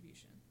about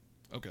distribution.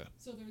 Okay.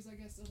 So there's, I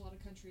guess, a lot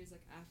of countries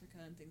like Africa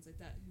and things like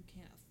that who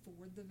can't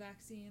afford the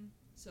vaccine,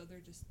 so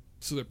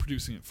they're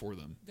producing it for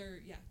them. they're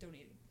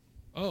donating.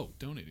 Oh,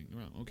 donating.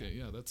 Wow. Okay.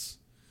 Yeah,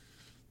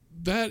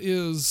 that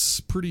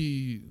is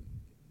pretty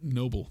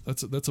noble.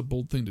 That's a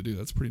bold thing to do.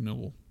 That's pretty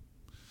noble.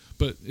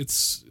 But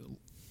it's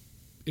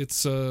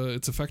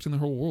affecting the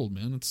whole world,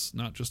 man. It's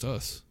not just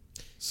us.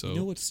 So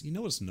You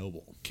know what's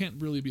noble? can't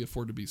really be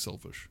afford to be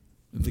selfish.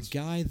 in The this.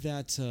 guy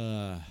that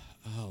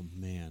oh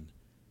man,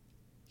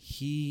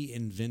 he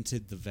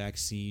invented the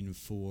vaccine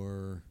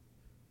for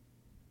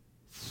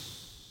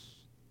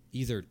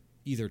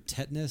either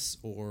tetanus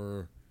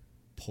or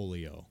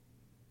polio.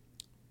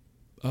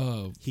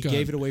 Oh, He God.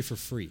 gave it away for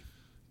free.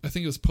 I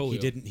think it was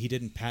polio. He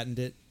didn't patent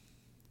it.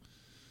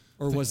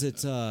 Or was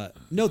it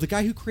no, the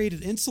guy who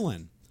created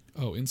insulin.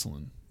 Oh,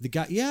 insulin. The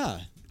guy,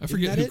 yeah. I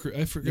forget Isn't who. that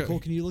it? I forget. Nicole,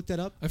 can you look that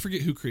up? I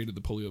forget who created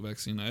the polio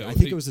vaccine. I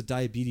think it was a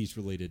diabetes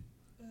related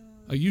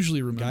I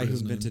usually remember guy who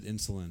his name. invented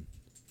insulin.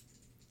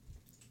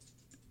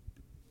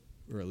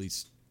 Or at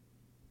least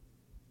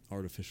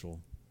artificial.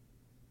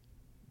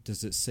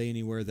 Does it say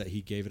anywhere that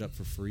he gave it up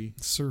for free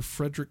Sir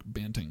Frederick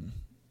Banting.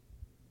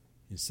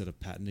 instead of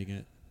patenting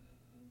it?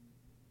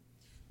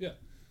 Yeah.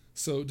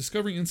 So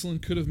discovering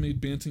insulin could have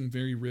made Banting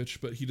very rich,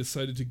 but he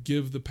decided to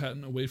give the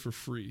patent away for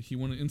free. He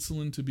wanted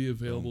insulin to be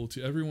available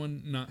to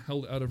everyone, not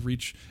held out of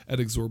reach at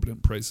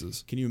exorbitant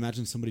prices. Can you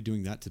imagine somebody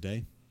doing that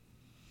today?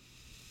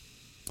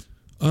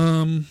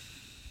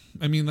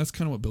 I mean, that's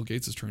kind of what Bill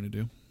Gates is trying to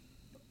do.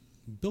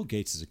 Bill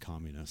Gates is a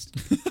communist.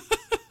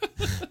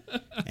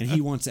 And he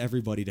wants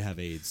everybody to have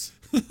AIDS.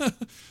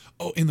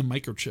 Oh, and the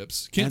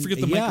microchips. Can't forget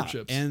the yeah,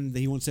 microchips. And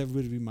he wants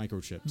everybody to be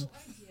microchipped. Oh,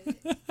 I get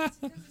it. It's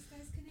because this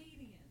guy's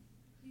Canadian.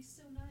 He's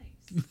so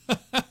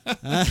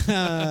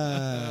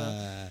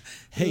nice.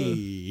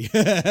 Hey.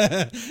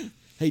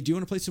 Hey, do you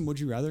want to play some Would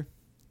You Rather?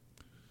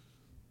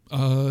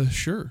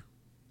 Sure.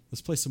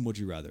 Let's play some Would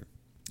You Rather.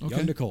 Okay.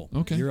 Young Nicole,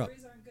 Okay. you're up.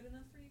 Stories aren't good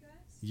enough for you guys?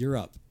 You're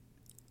up.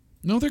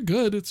 No, they're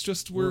good. It's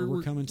just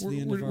We're coming to the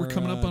end of we're our,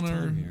 coming up on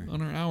time here.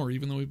 our hour,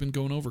 even though we've been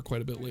going over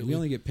quite a bit lately. We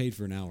only get paid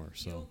for an hour,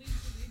 You so. don't need to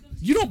read them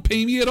to You don't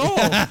pay me at all.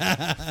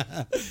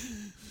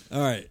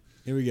 All right,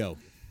 here we go.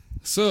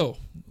 So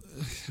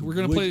we're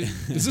gonna Would- play.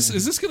 Is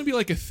this gonna be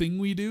like a thing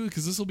we do?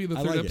 Because this will be the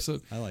I third like it.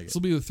 episode. I like This it.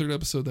 will be the third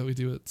episode that we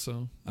do it.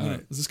 So All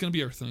right. is this gonna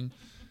be our thing?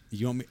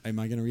 You want me? Am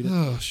I going to read it?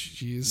 Oh,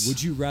 jeez.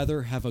 Would you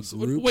rather have a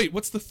group? Wait,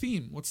 what's the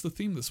theme? What's the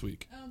theme this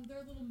week? They're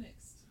a little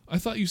mixed. I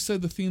thought you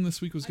said the theme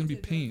this week was I gonna be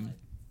did, they're pain. lied.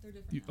 They're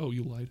different. You, now. oh,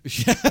 you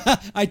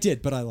lied. I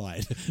did, but I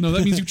lied. No,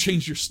 that means you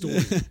changed your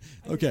story.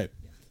 Okay.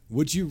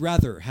 Would you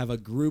rather have a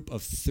group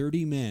of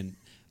 30 men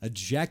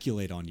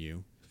ejaculate on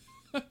you,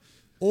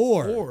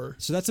 or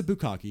so that's a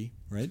bukkake,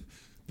 right?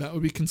 That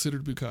would be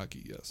considered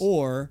bukkake. Yes.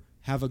 Or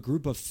have a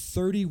group of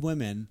 30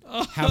 women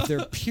have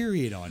their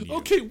period on you?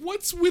 Okay,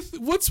 what's with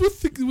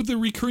the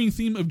recurring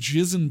theme of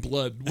jizz and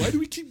blood? Why do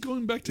we keep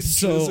going back to jizz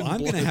So and I'm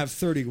blood? going to have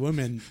 30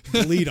 women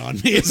bleed on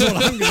me is what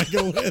I'm going to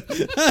go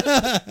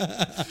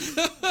with.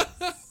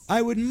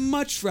 I would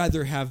much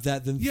rather have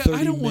that than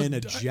 30 men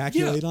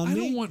ejaculate on me. I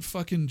don't want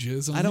fucking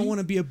jizz on me. I don't want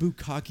to be a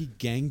bukkake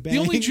gangbang.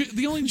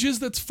 The only jizz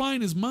that's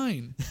fine is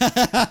mine. Put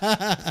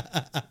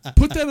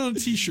that on a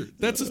t-shirt.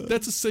 That's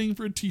a saying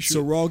for a t-shirt.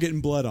 So we're all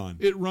getting blood on.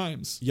 It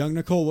rhymes. Young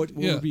Nicole, what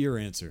Yeah. would be your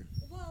answer?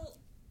 Well,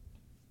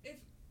 if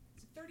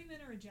 30 men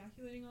are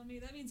ejaculating on me,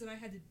 that means that I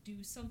had to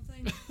do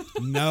something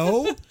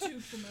No. to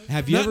promote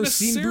Have that. you Not ever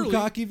seen necessarily.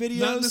 bukkake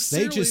Not videos?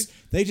 necessarily.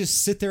 They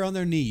just sit there on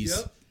their knees,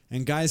 Yep.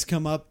 and guys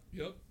come up.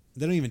 Yep.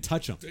 They don't even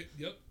touch them. Yep.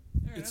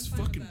 All right, It's I'm fine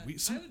with fucking that.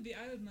 weird.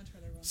 I would much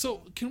rather run.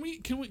 So can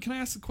I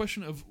ask the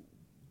question of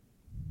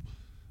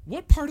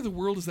what part of the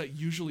world is that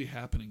usually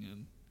happening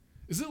in?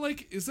 Is that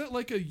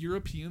like a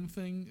European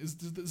thing? Is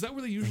that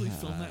where they usually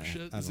film that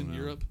shit? I Is don't in know.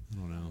 Europe? I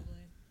don't know.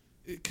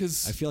 Probably.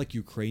 Because I feel like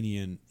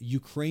Ukraine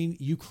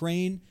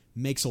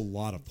makes a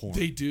lot of porn.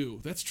 they do.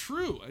 That's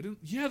true. I didn't.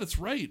 Yeah, that's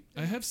right.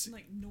 I have seen.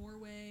 Like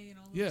Norway and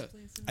all those Yeah.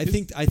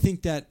 places. I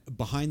think that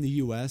behind the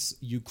U.S.,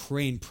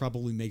 Ukraine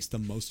probably makes the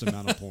most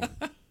amount of porn.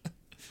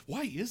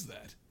 Why is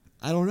that?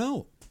 I don't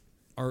know.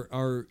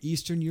 Are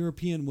Eastern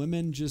European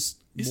women just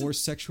Isn't- more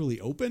sexually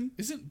open?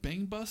 Isn't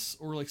Bang Bus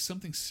or like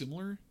something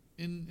similar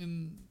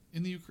in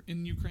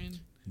Ukraine?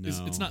 No,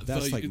 It's not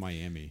that's the, like it-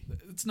 Miami.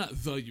 It's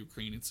not the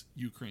Ukraine. It's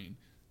Ukraine.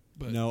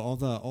 But No, all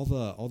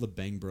the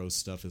Bang Bros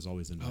stuff is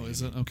always in Miami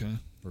is it okay?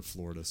 or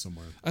Florida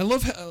somewhere. I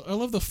love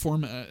the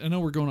format. I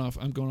know I'm going off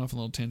on a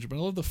little tangent, but I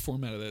love the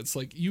format of that. It's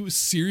like you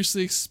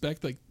seriously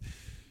expect like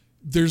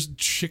there's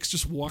chicks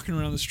just walking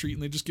around the street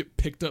and they just get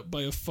picked up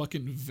by a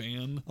fucking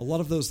van. A lot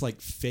of those like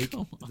fake,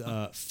 Come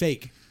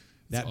fake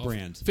that Awful.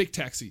 brand, Fake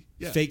taxi.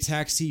 Yeah. fake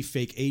taxi,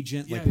 fake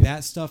agent, Yeah, like yeah.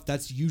 that stuff.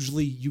 That's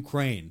usually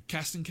Ukraine.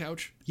 Casting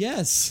couch.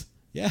 Yes,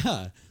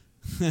 yeah,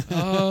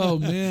 Oh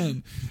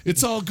man,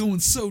 it's all going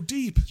so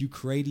deep,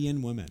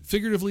 Ukrainian women.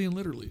 figuratively and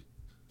literally.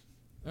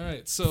 All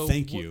right, so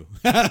Thank you.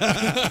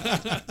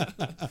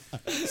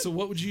 So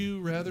what would you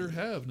rather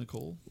have,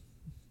 Nicole?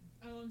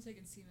 Oh, I'm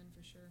taking semen for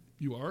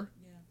You are?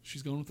 Yeah.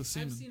 She's going with the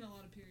semen. I've seen a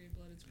lot of period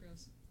blood. It's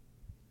gross.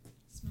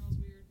 Smells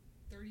weird.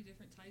 30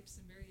 different types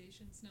and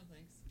variations. No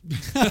thanks.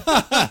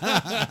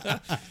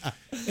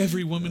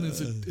 Every woman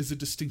is a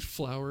distinct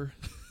flower.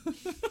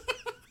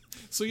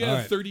 So yeah, All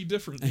right. 30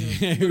 different. Yeah,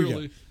 Here we go.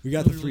 literally. We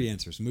got the Literally. 3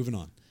 answers. Moving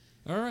on.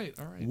 All right.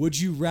 Would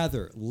you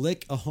rather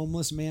lick a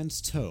homeless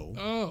man's toe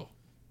Oh.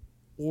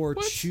 or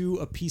What? chew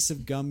a piece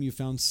of gum you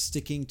found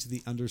sticking to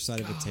the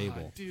underside of a God,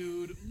 table?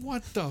 dude,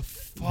 what the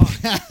fuck?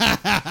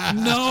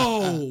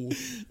 No.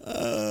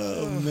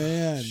 Oh,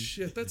 man.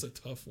 Shit, that's a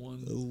tough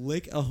one.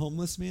 Lick a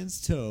homeless man's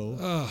toe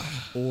Ugh.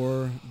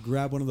 or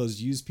grab one of those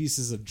used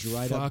pieces of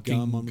dried up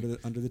gum Fucking-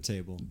 under the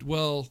table.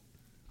 Well,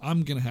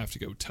 I'm going to have to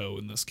go toe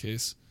in this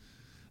case.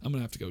 I'm going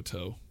to have to go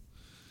toe.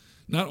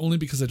 Not only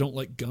because I don't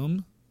like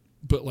gum,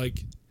 but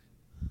like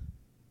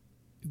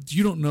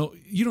you don't know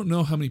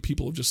how many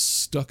people have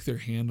just stuck their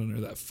hand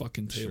under that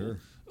fucking table. Sure.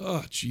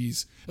 Oh,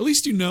 jeez. At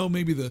least you know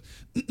maybe the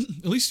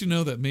at least you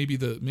know that maybe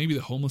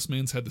the homeless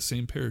man's had the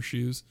same pair of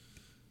shoes.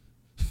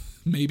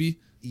 Maybe.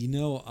 You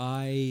know,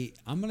 I'm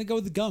going to go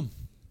with the gum.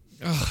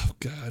 Oh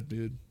god,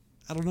 dude.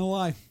 I don't know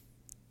why.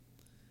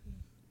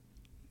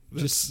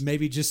 That's,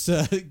 Just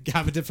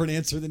have a different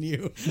answer than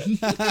you.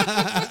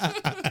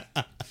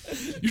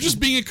 you're just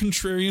being a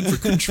contrarian for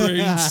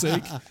contrarian's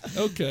sake.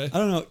 Okay. I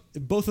don't know.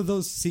 Both of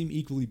those seem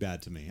equally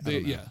bad to me. I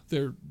don't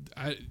know.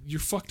 You're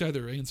fucked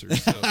either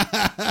answers. So.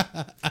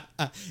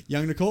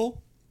 Young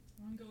Nicole?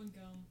 I'm going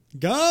gum.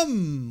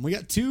 Gum. We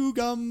got 2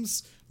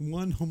 gums,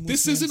 1 homeless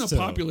This man's isn't a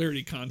toe.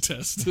 popularity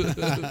contest. All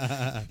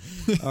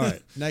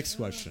right, next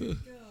question.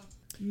 Go.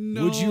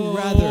 No. Would you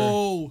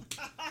rather-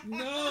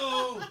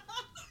 No.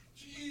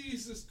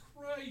 Jesus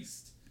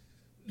Christ.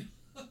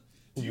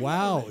 Do you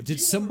Wow. wanna- do Did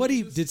you wanna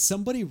read this?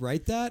 somebody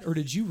write that or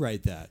did you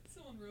write that?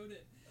 Someone wrote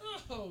it.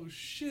 Oh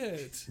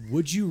shit.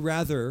 Would you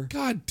rather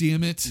God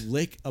damn it.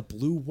 lick a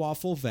blue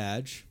waffle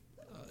vag?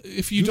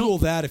 If you Google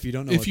don't that if you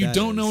don't know if what you that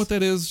don't know is. what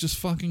that is, just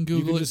fucking you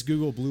Google can it. just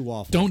Google blue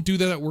waffle. Don't do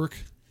that at work.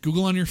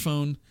 Google on your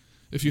phone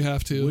if you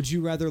have to. Would you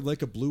rather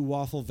lick a blue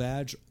waffle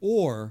vag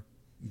or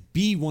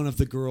be one of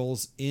the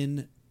girls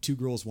in 2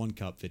 Girls 1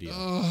 Cup video?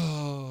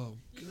 Oh.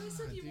 You guys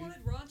said you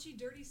wanted raunchy,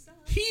 dirty stuff.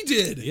 He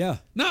did. Yeah.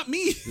 Not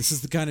me. This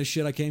is the kind of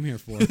shit I came here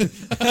for. This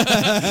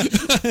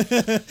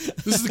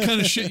is the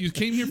kind of shit you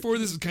came here for.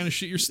 This is the kind of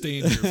shit you're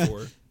staying here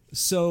for.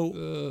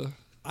 So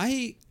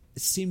I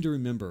seem to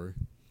remember,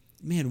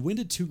 man, when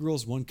did 2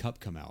 Girls 1 Cup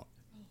come out?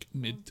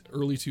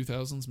 Early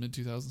 2000s, mid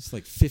 2000s. It's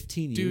like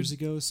 15 Dude. years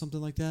ago,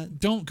 something like that.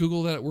 Don't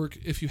Google that at work.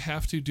 If you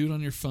have to, do it on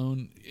your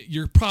phone.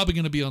 You're probably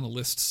going to be on a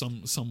list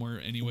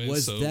somewhere anyway.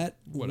 Was so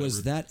whatever.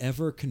 was that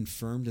ever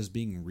confirmed as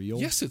being real?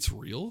 Yes, it's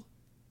real.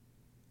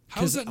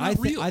 How is 'Cause that not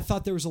real? I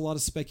thought there was a lot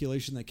of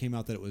speculation that came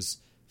out that it was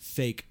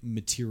fake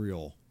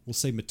material. We'll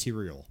say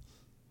material.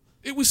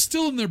 It was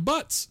still in their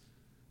butts.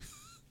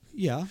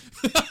 Yeah.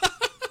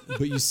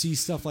 But you see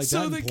stuff like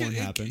that in porn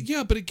happen.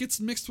 Yeah, but it gets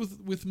mixed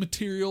with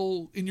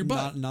material in your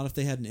butt. Not if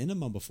they had an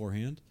enema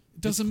beforehand.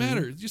 It doesn't It's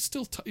clean. matter.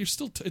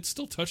 It's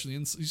still touching the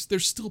inside.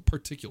 There's still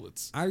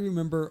particulates. I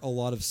remember a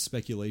lot of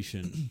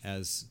speculation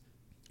as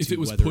If to it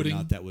was whether pudding, or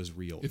not that was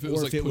real, if it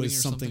was or like if it pudding was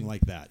or something something.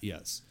 like that.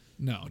 Yes.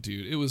 No,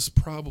 dude, it was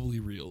probably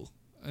real.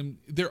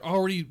 They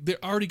already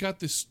got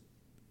this.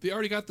 They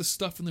already got this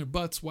stuff in their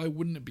butts. Why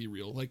wouldn't it be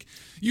real? Like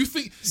you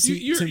think? See,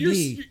 you're, to you're,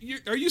 me- you're,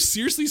 are you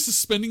seriously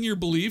suspending your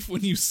belief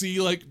when you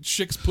see like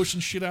chicks pushing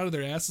shit out of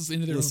their asses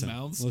into their Listen, own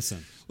mouths?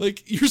 listen.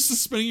 Like you're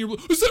suspending your.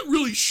 Is that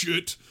really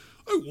shit?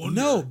 I wonder.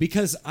 No,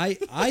 because I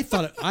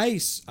thought I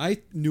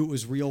knew it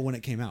was real when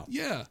it came out.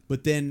 Yeah.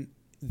 But then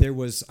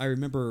I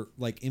remember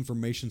like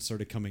information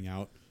started coming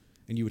out,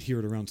 and you would hear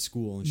it around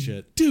school and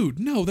shit. Dude,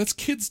 no, that's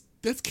kids.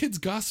 That's kids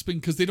gossiping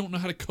because they don't know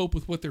how to cope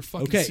with what they're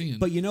fucking Okay, seeing.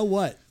 but you know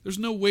what? There's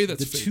no way that's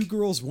The fake. 2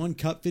 Girls 1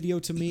 Cup video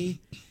to me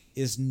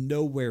is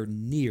nowhere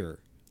near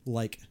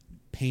like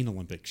Pain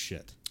Olympic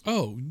shit.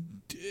 Oh,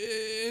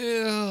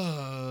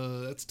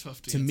 that's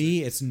tough to To answer.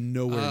 me, it's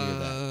nowhere near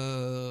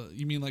that.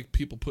 You mean like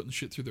people putting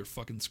shit through their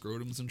fucking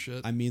scrotums and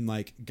shit? I mean,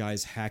 like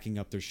guys hacking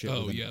up their shit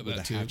oh with, yeah, with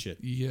that a too. hatchet.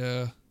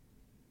 Yeah,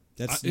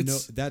 That's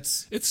it's-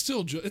 it's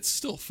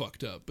still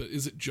fucked up. But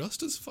is it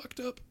just as fucked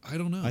up? I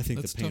don't know. I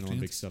think That's the Pain tough to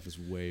Olympic answer. stuff is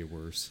way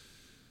worse.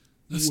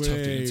 That's tough to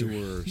way answer.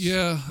 worse.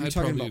 Yeah, You're I'd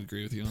talking probably about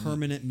agree with you on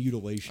permanent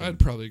mutilation. that. I'd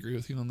probably agree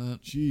with you on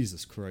that.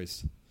 Jesus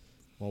Christ.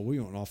 Well, we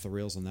went off the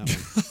rails on that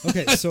one.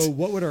 Okay, so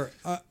what would our...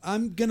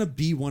 I'm going to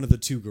be one of the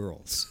 2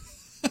 girls.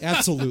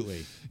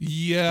 Absolutely.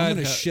 Yeah, I'm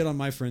going to shit on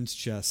my friend's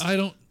chest. I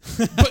don't.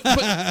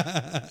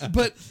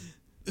 But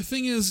the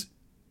thing is,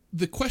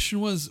 the question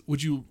was,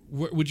 would you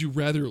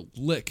rather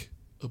lick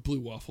a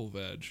blue waffle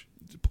veg?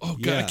 Oh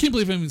god, I Yeah. can't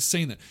believe I'm even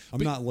saying that. I'm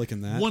But not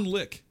licking that. one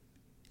lick.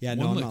 yeah,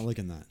 no, one I'm lick. not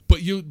licking that.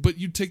 But you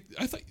take.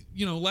 I thought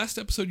last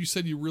episode you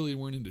said you really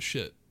weren't into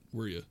shit,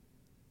 were you?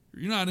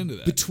 You're not into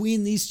that.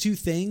 Between these 2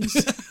 things,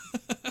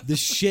 the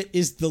shit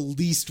is the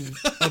least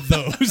of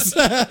those.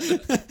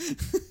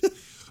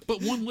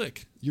 But one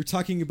lick. You're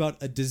talking about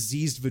a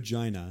diseased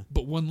vagina.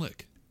 But one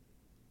lick.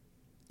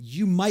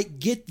 You might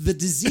get the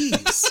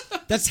disease.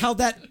 That's how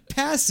that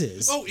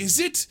passes. Oh, is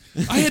it?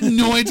 I had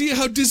no idea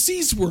how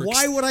disease works.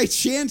 Why would I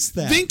chance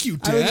that? Thank you,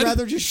 I would Dad.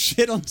 rather just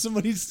shit on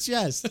somebody's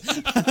chest.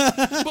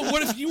 But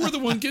what if you were the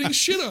one getting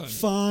shit on?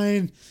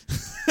 Fine.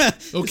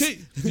 Okay,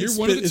 you're It's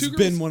one been, of the two it's girls.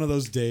 been one of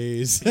those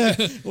days. What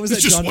was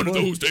It's that? just John one of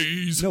Mulaney- those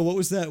days. No, what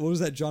was that? What was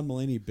that John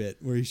Mulaney bit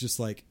where he's just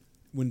like,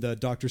 when the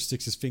doctor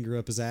sticks his finger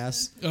up his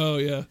ass, Oh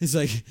yeah. he's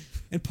like,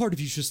 and part of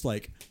you's just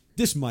like,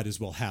 this might as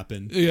well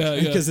happen. Yeah,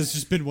 yeah. Because it's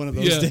just been one of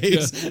those Yeah,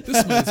 days. yeah.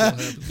 This might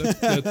as well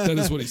happen. That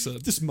is what he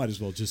said. This might as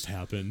well just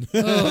happen.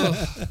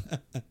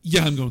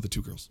 Yeah, I'm going with the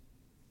two girls.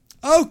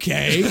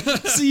 Okay.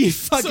 So you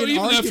fucking So even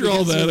argued after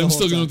all against me that, the I'm whole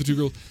still going time. with the two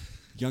girls.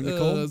 Young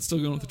Nicole? Still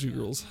going with the two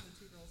girls.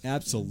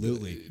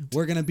 Absolutely.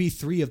 We're going to be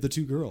 3 of the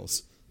 2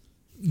 girls.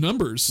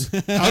 Numbers.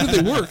 How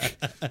do they work?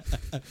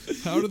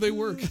 How do they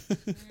work? All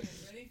right,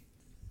 ready?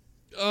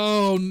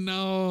 Oh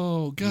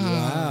no,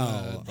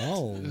 God! Wow.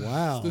 Oh,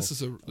 wow. This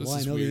is well,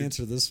 I know weird. the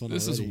answer to this one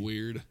This is already.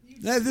 weird.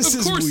 This Of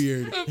is course,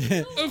 weird.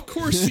 Of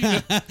course, you know.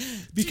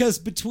 Because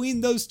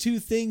between those 2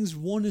 things,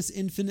 one is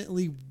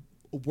infinitely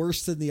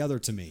worse than the other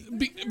to me.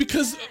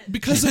 Because of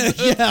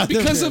Yeah, they're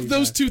because very of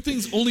those bad. two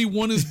things, only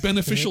one is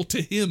beneficial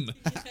to him.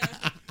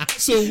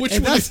 So which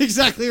And one? that's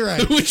exactly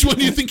right. Which one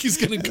do you think he's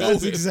going to go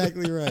That's with?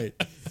 exactly right.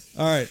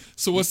 All right.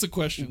 So what's the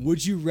question?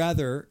 Would you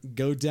rather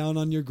go down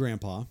on your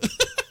grandpa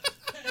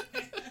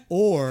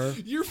or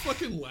Your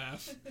fucking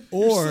laugh.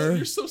 Or-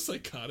 you're so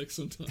psychotic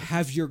sometimes.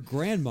 have your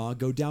grandma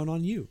go down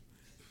on you?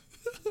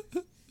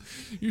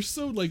 You're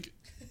so like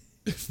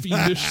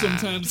fiendish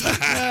sometimes.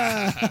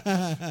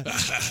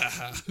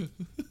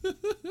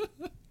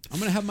 I'm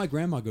going to have my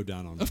grandma go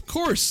down on me. Of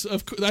course.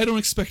 I don't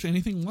expect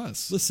anything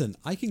less. Listen,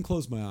 I can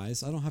close my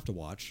eyes. I don't have to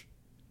watch.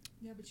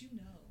 Yeah, but you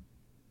know.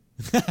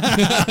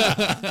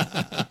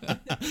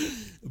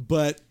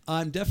 But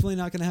I'm definitely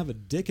not going to have a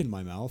dick in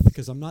my mouth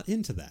because I'm not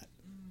into that.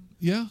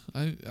 Yeah,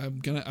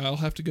 I'll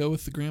have to go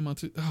with the grandma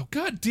too. Oh,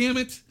 God damn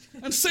it.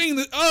 I'm saying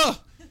that. Oh,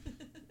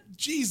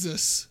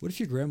 Jesus. What if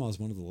your grandma is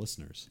one of the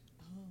listeners?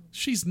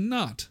 She's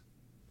not.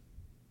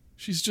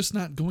 She's just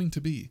not going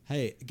to be.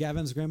 Hey,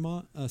 Gavin's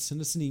grandma,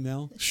 send us an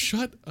email.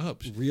 Shut up.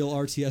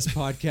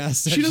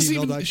 RealRTSpodcast at She doesn't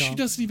gmail.com. even. She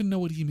doesn't even know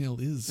what email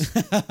is.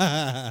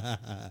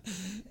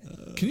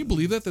 Can you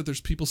believe that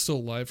there's people still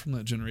alive from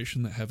that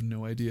generation that have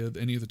no idea of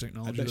any of the I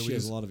technology bet that she we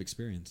has use? a lot of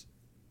experience.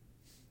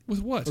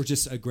 With what? Or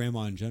just a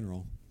grandma in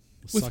general.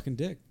 With With- sucking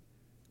dick.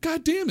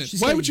 God damn it!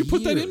 She's Why got would you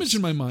put that years. image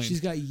in my mind? She's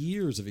got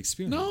years of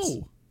experience.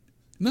 No.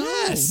 No,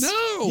 Yes.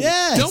 no.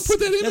 Yes. Don't put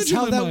that image That's in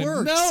how my that mind.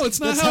 works. No, it's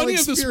not That's how any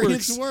of this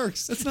experience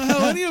works. That's not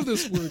how any of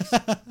this works.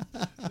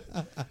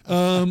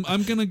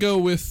 I'm gonna go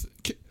with.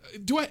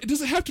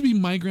 Does it have to be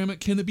my grandma?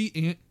 Can it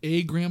be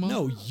a grandma?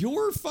 No,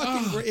 your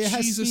fucking. Oh, it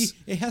has Jesus. to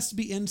be. It has to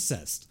be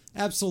incest.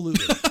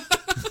 Absolutely.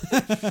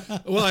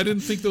 Well, I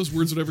didn't think those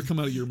words would ever come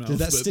out of your mouth. Did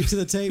that but- stick to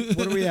the tape?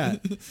 What are we at?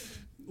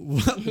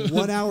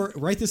 1 hour.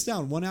 Write this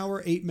down. 1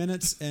 hour, 8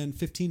 minutes, and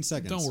 15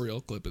 seconds. Don't worry,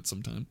 I'll clip it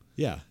sometime.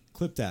 Yeah,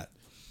 clip that.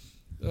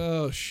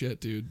 Oh shit,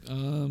 dude.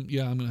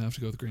 Yeah, I'm gonna have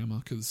to go with grandma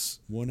because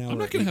 1 hour. I'm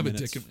not gonna 8 have a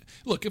minutes, dick.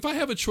 Look, if I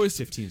have a choice,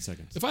 15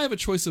 seconds. if I have a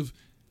choice of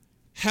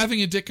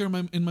having a dick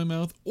in my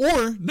mouth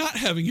or not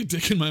having a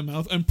dick in my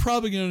mouth, I'm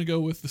probably gonna go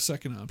with the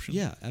second option.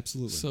 Yeah,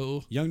 absolutely.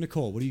 So- Young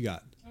Nicole, what do you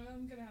got?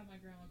 I'm gonna have my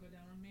grandma go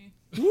down on me.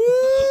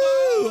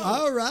 Woo!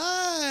 All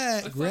right,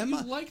 I thought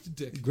Grandma. you liked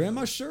dick.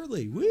 Grandma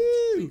Shirley. I Woo!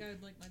 think I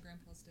would like my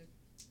grandpa's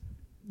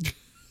dick.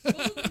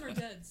 Both of them are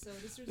dead, so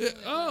this is really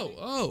Oh.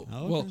 Oh,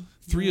 Well, okay.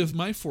 3 of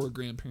my 4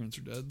 grandparents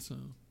are dead. So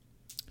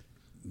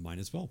Mine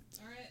as well.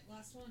 All right,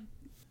 last one.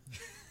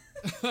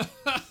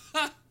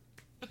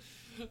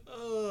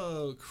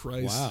 oh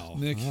Christ. Wow.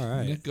 Nick. All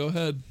right. Nick, go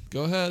ahead.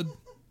 Go ahead.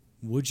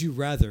 Would you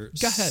rather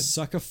Go ahead.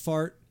 suck a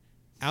fart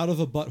out of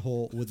a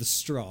butthole with a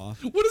straw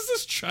What is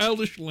this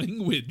childish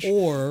language?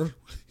 or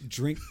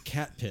drink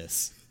cat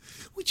piss?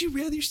 Would you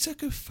rather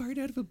suck a fart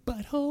out of a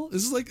butthole?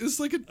 This is like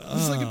a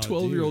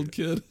 12-year-old dude.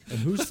 kid. And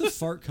who's the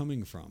fart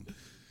coming from?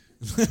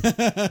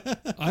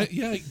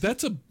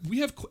 We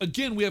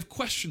have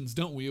questions,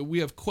 don't we? We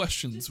have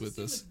questions Just with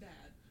assume this. it's bad.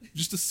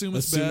 Just assume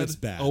it's Assume bad. it's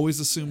bad. Always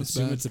assume it's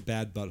Assume bad. it's a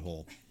bad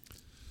butthole.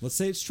 Let's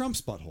say it's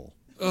Trump's butthole.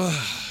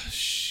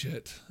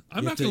 Shit.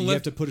 You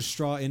have to put a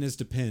straw in his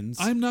depends.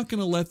 I'm not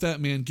gonna let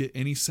that man get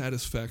any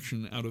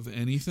satisfaction out of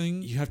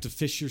anything. You have to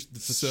fish the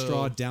So-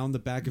 straw down the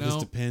back of his No.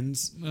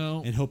 depends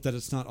No. and hope that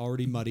it's not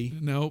already muddy.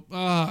 Nope.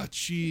 Ah,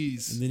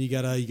 jeez. And then you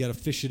gotta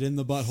fish it in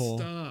the butthole.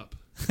 Stop.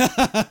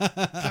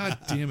 God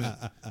damn it.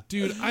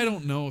 Dude, I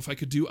don't know if I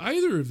could do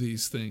either of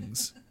these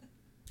things.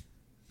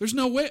 There's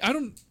no way. I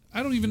don't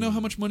even know how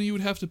much money you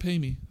would have to pay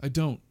me. I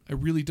don't. I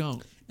really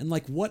don't. And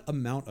like what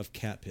amount of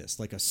cat piss?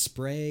 Like a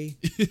spray,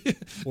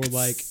 or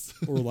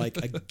like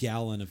a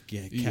gallon of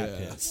cat Yeah.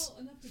 piss?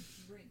 Well, enough to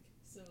drink.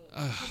 So a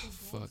couple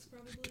Fuck. gulps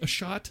probably. A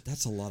shot?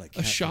 That's a lot of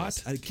cat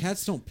shot? piss.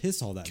 Cats don't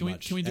piss all that Can we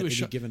much do at a any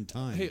shot? given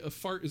time. Hey, a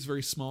fart is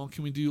very small.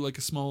 Can we do like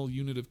a small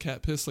unit of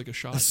cat piss, like a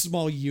shot? A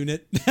small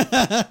unit.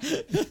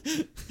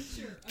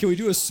 Sure. Can we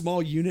do a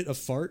small unit of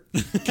fart?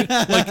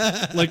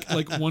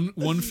 like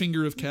one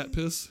finger of cat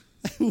piss?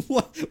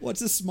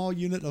 What's a small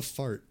unit of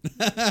fart?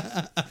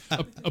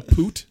 A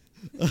poot?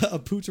 A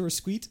poot or a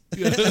squeet?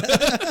 We're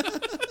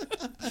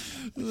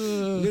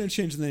going to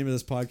change the name of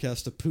this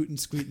podcast to Poot and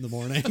Squeet in the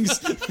Mornings.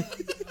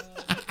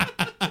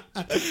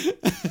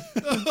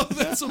 Oh,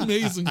 that's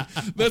amazing.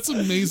 That's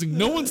amazing.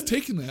 No one's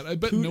taken that. I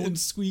bet Poot no and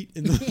one's. Squeet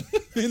in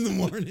the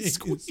morning.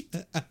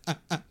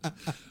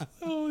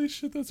 Holy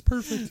shit, that's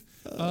perfect.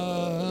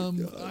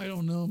 I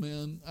don't know,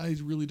 man. I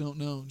really don't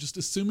know. Just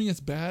assuming it's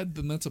bad,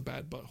 then that's a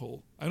bad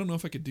butthole. I don't know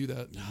if I could do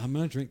that. I'm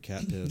going to drink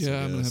cat piss. Yeah,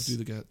 I I'm gonna have guess. to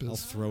do the cat piss. I'll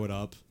throw it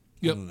up.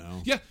 Yep. I don't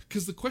know. Yeah,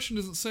 because the question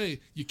doesn't say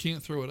you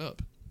can't throw it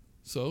up.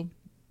 So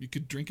you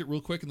could drink it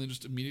real quick and then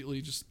just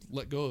immediately just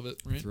let go of it,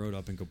 right? Throw it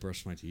up and go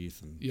brush my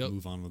teeth and Yep.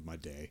 move on with my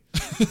day.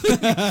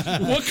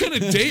 What kind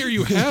of day are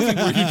you having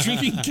where you're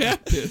drinking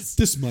cat piss?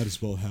 This might as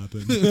well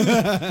happen.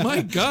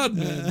 My God,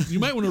 man. You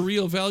might want to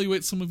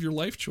reevaluate some of your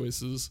life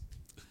choices.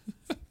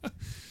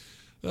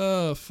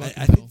 Oh, fuck.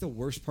 I think the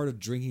worst part of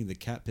drinking the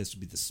cat piss would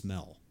be the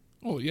smell.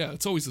 Oh, yeah.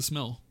 It's always the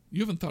smell.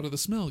 You haven't thought of the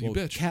smell, you Well,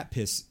 bitch. cat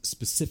piss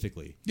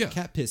specifically. Yeah.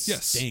 Cat piss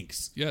Yes.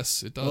 stinks.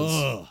 Yes, it does.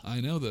 Ugh.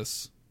 I know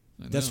this.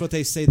 I That's know. what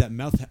they say that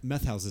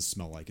meth houses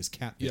smell like is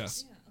cat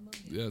piss. Yeah. Yeah, ammonia.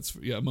 Yeah, it's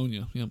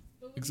ammonia. Yeah, But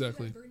wouldn't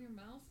exactly. that burn your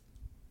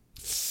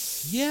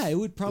mouth? Yeah, it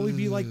would probably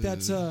be like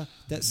that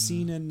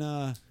scene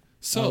in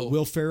So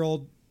Will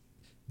Ferrell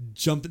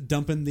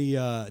dumping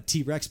the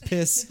T-Rex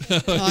piss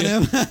Oh, on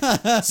him.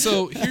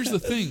 So here's the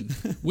thing: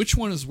 which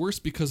one is worse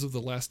because of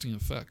the lasting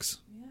effects?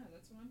 Yeah,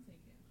 that's what I'm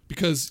thinking.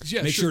 Because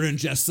Make sure to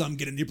ingest some,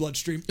 get it in your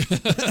bloodstream.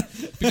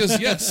 because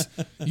yes,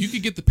 you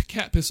could get the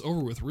cat piss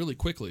over with really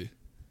quickly,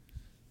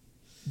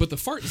 but the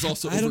fart is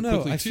also over I don't know.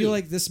 quickly I too. feel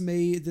like this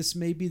may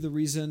be the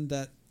reason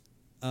that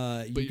you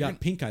you're got gonna-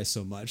 pink eye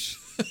so much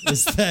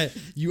is that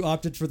you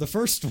opted for the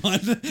first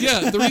one.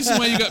 yeah, the reason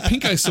why you got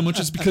pink eye so much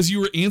is because you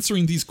were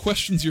answering these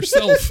questions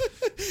yourself.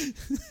 You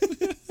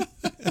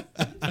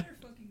better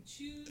fucking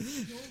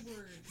choose your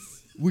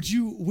words.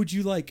 Would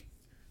you like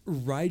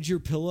ride your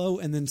pillow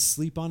and then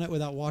sleep on it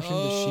without washing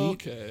the sheet?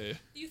 Okay.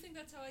 Do you think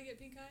that's how I get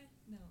pink eye?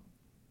 No.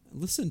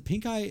 Listen,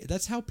 pink eye.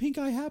 That's how pink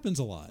eye happens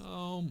a lot.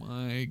 Oh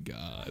my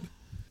God.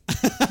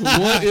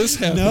 What is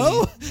happening?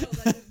 No. No,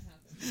 that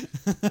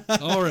didn't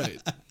happen. All right.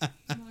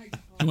 My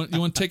God. You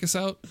want to take us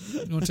out?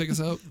 You want to take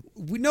us out?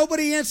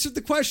 Nobody answered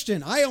the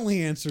question. I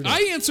only answered it.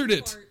 I answered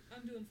it. Fart.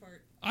 I'm doing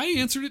fart. I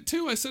answered it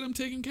too. I said I'm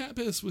taking cat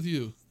piss with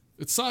you.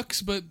 It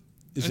sucks, but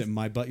Is it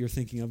my butt you're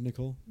thinking of,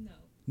 Nicole? No.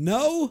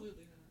 No. Absolutely not.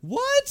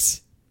 What?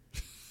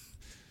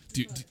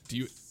 do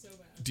you So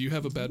bad. do you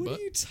have a bad What butt?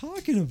 are you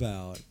talking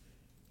about?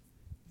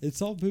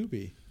 It's all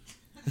poopy.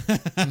 Oh,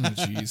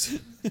 jeez.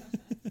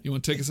 You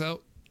want to take us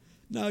out?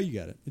 No, you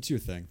got it. It's your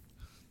thing.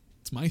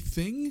 It's my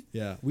thing.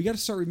 Yeah, we got to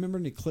start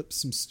remembering to clip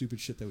some stupid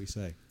shit that we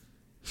say.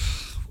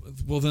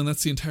 Well, then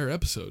that's the entire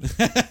episode.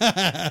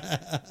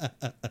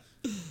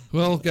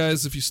 Well,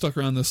 guys, if you stuck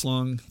around this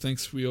long,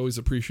 thanks. We always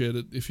appreciate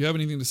it. If you have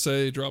anything to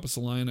say, drop us a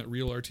line at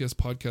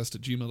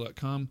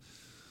realrtspodcast@gmail.com.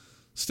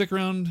 Stick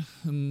around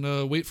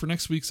and wait for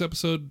next week's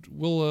episode.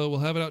 We'll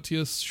have it out to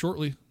you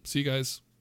shortly. See you guys.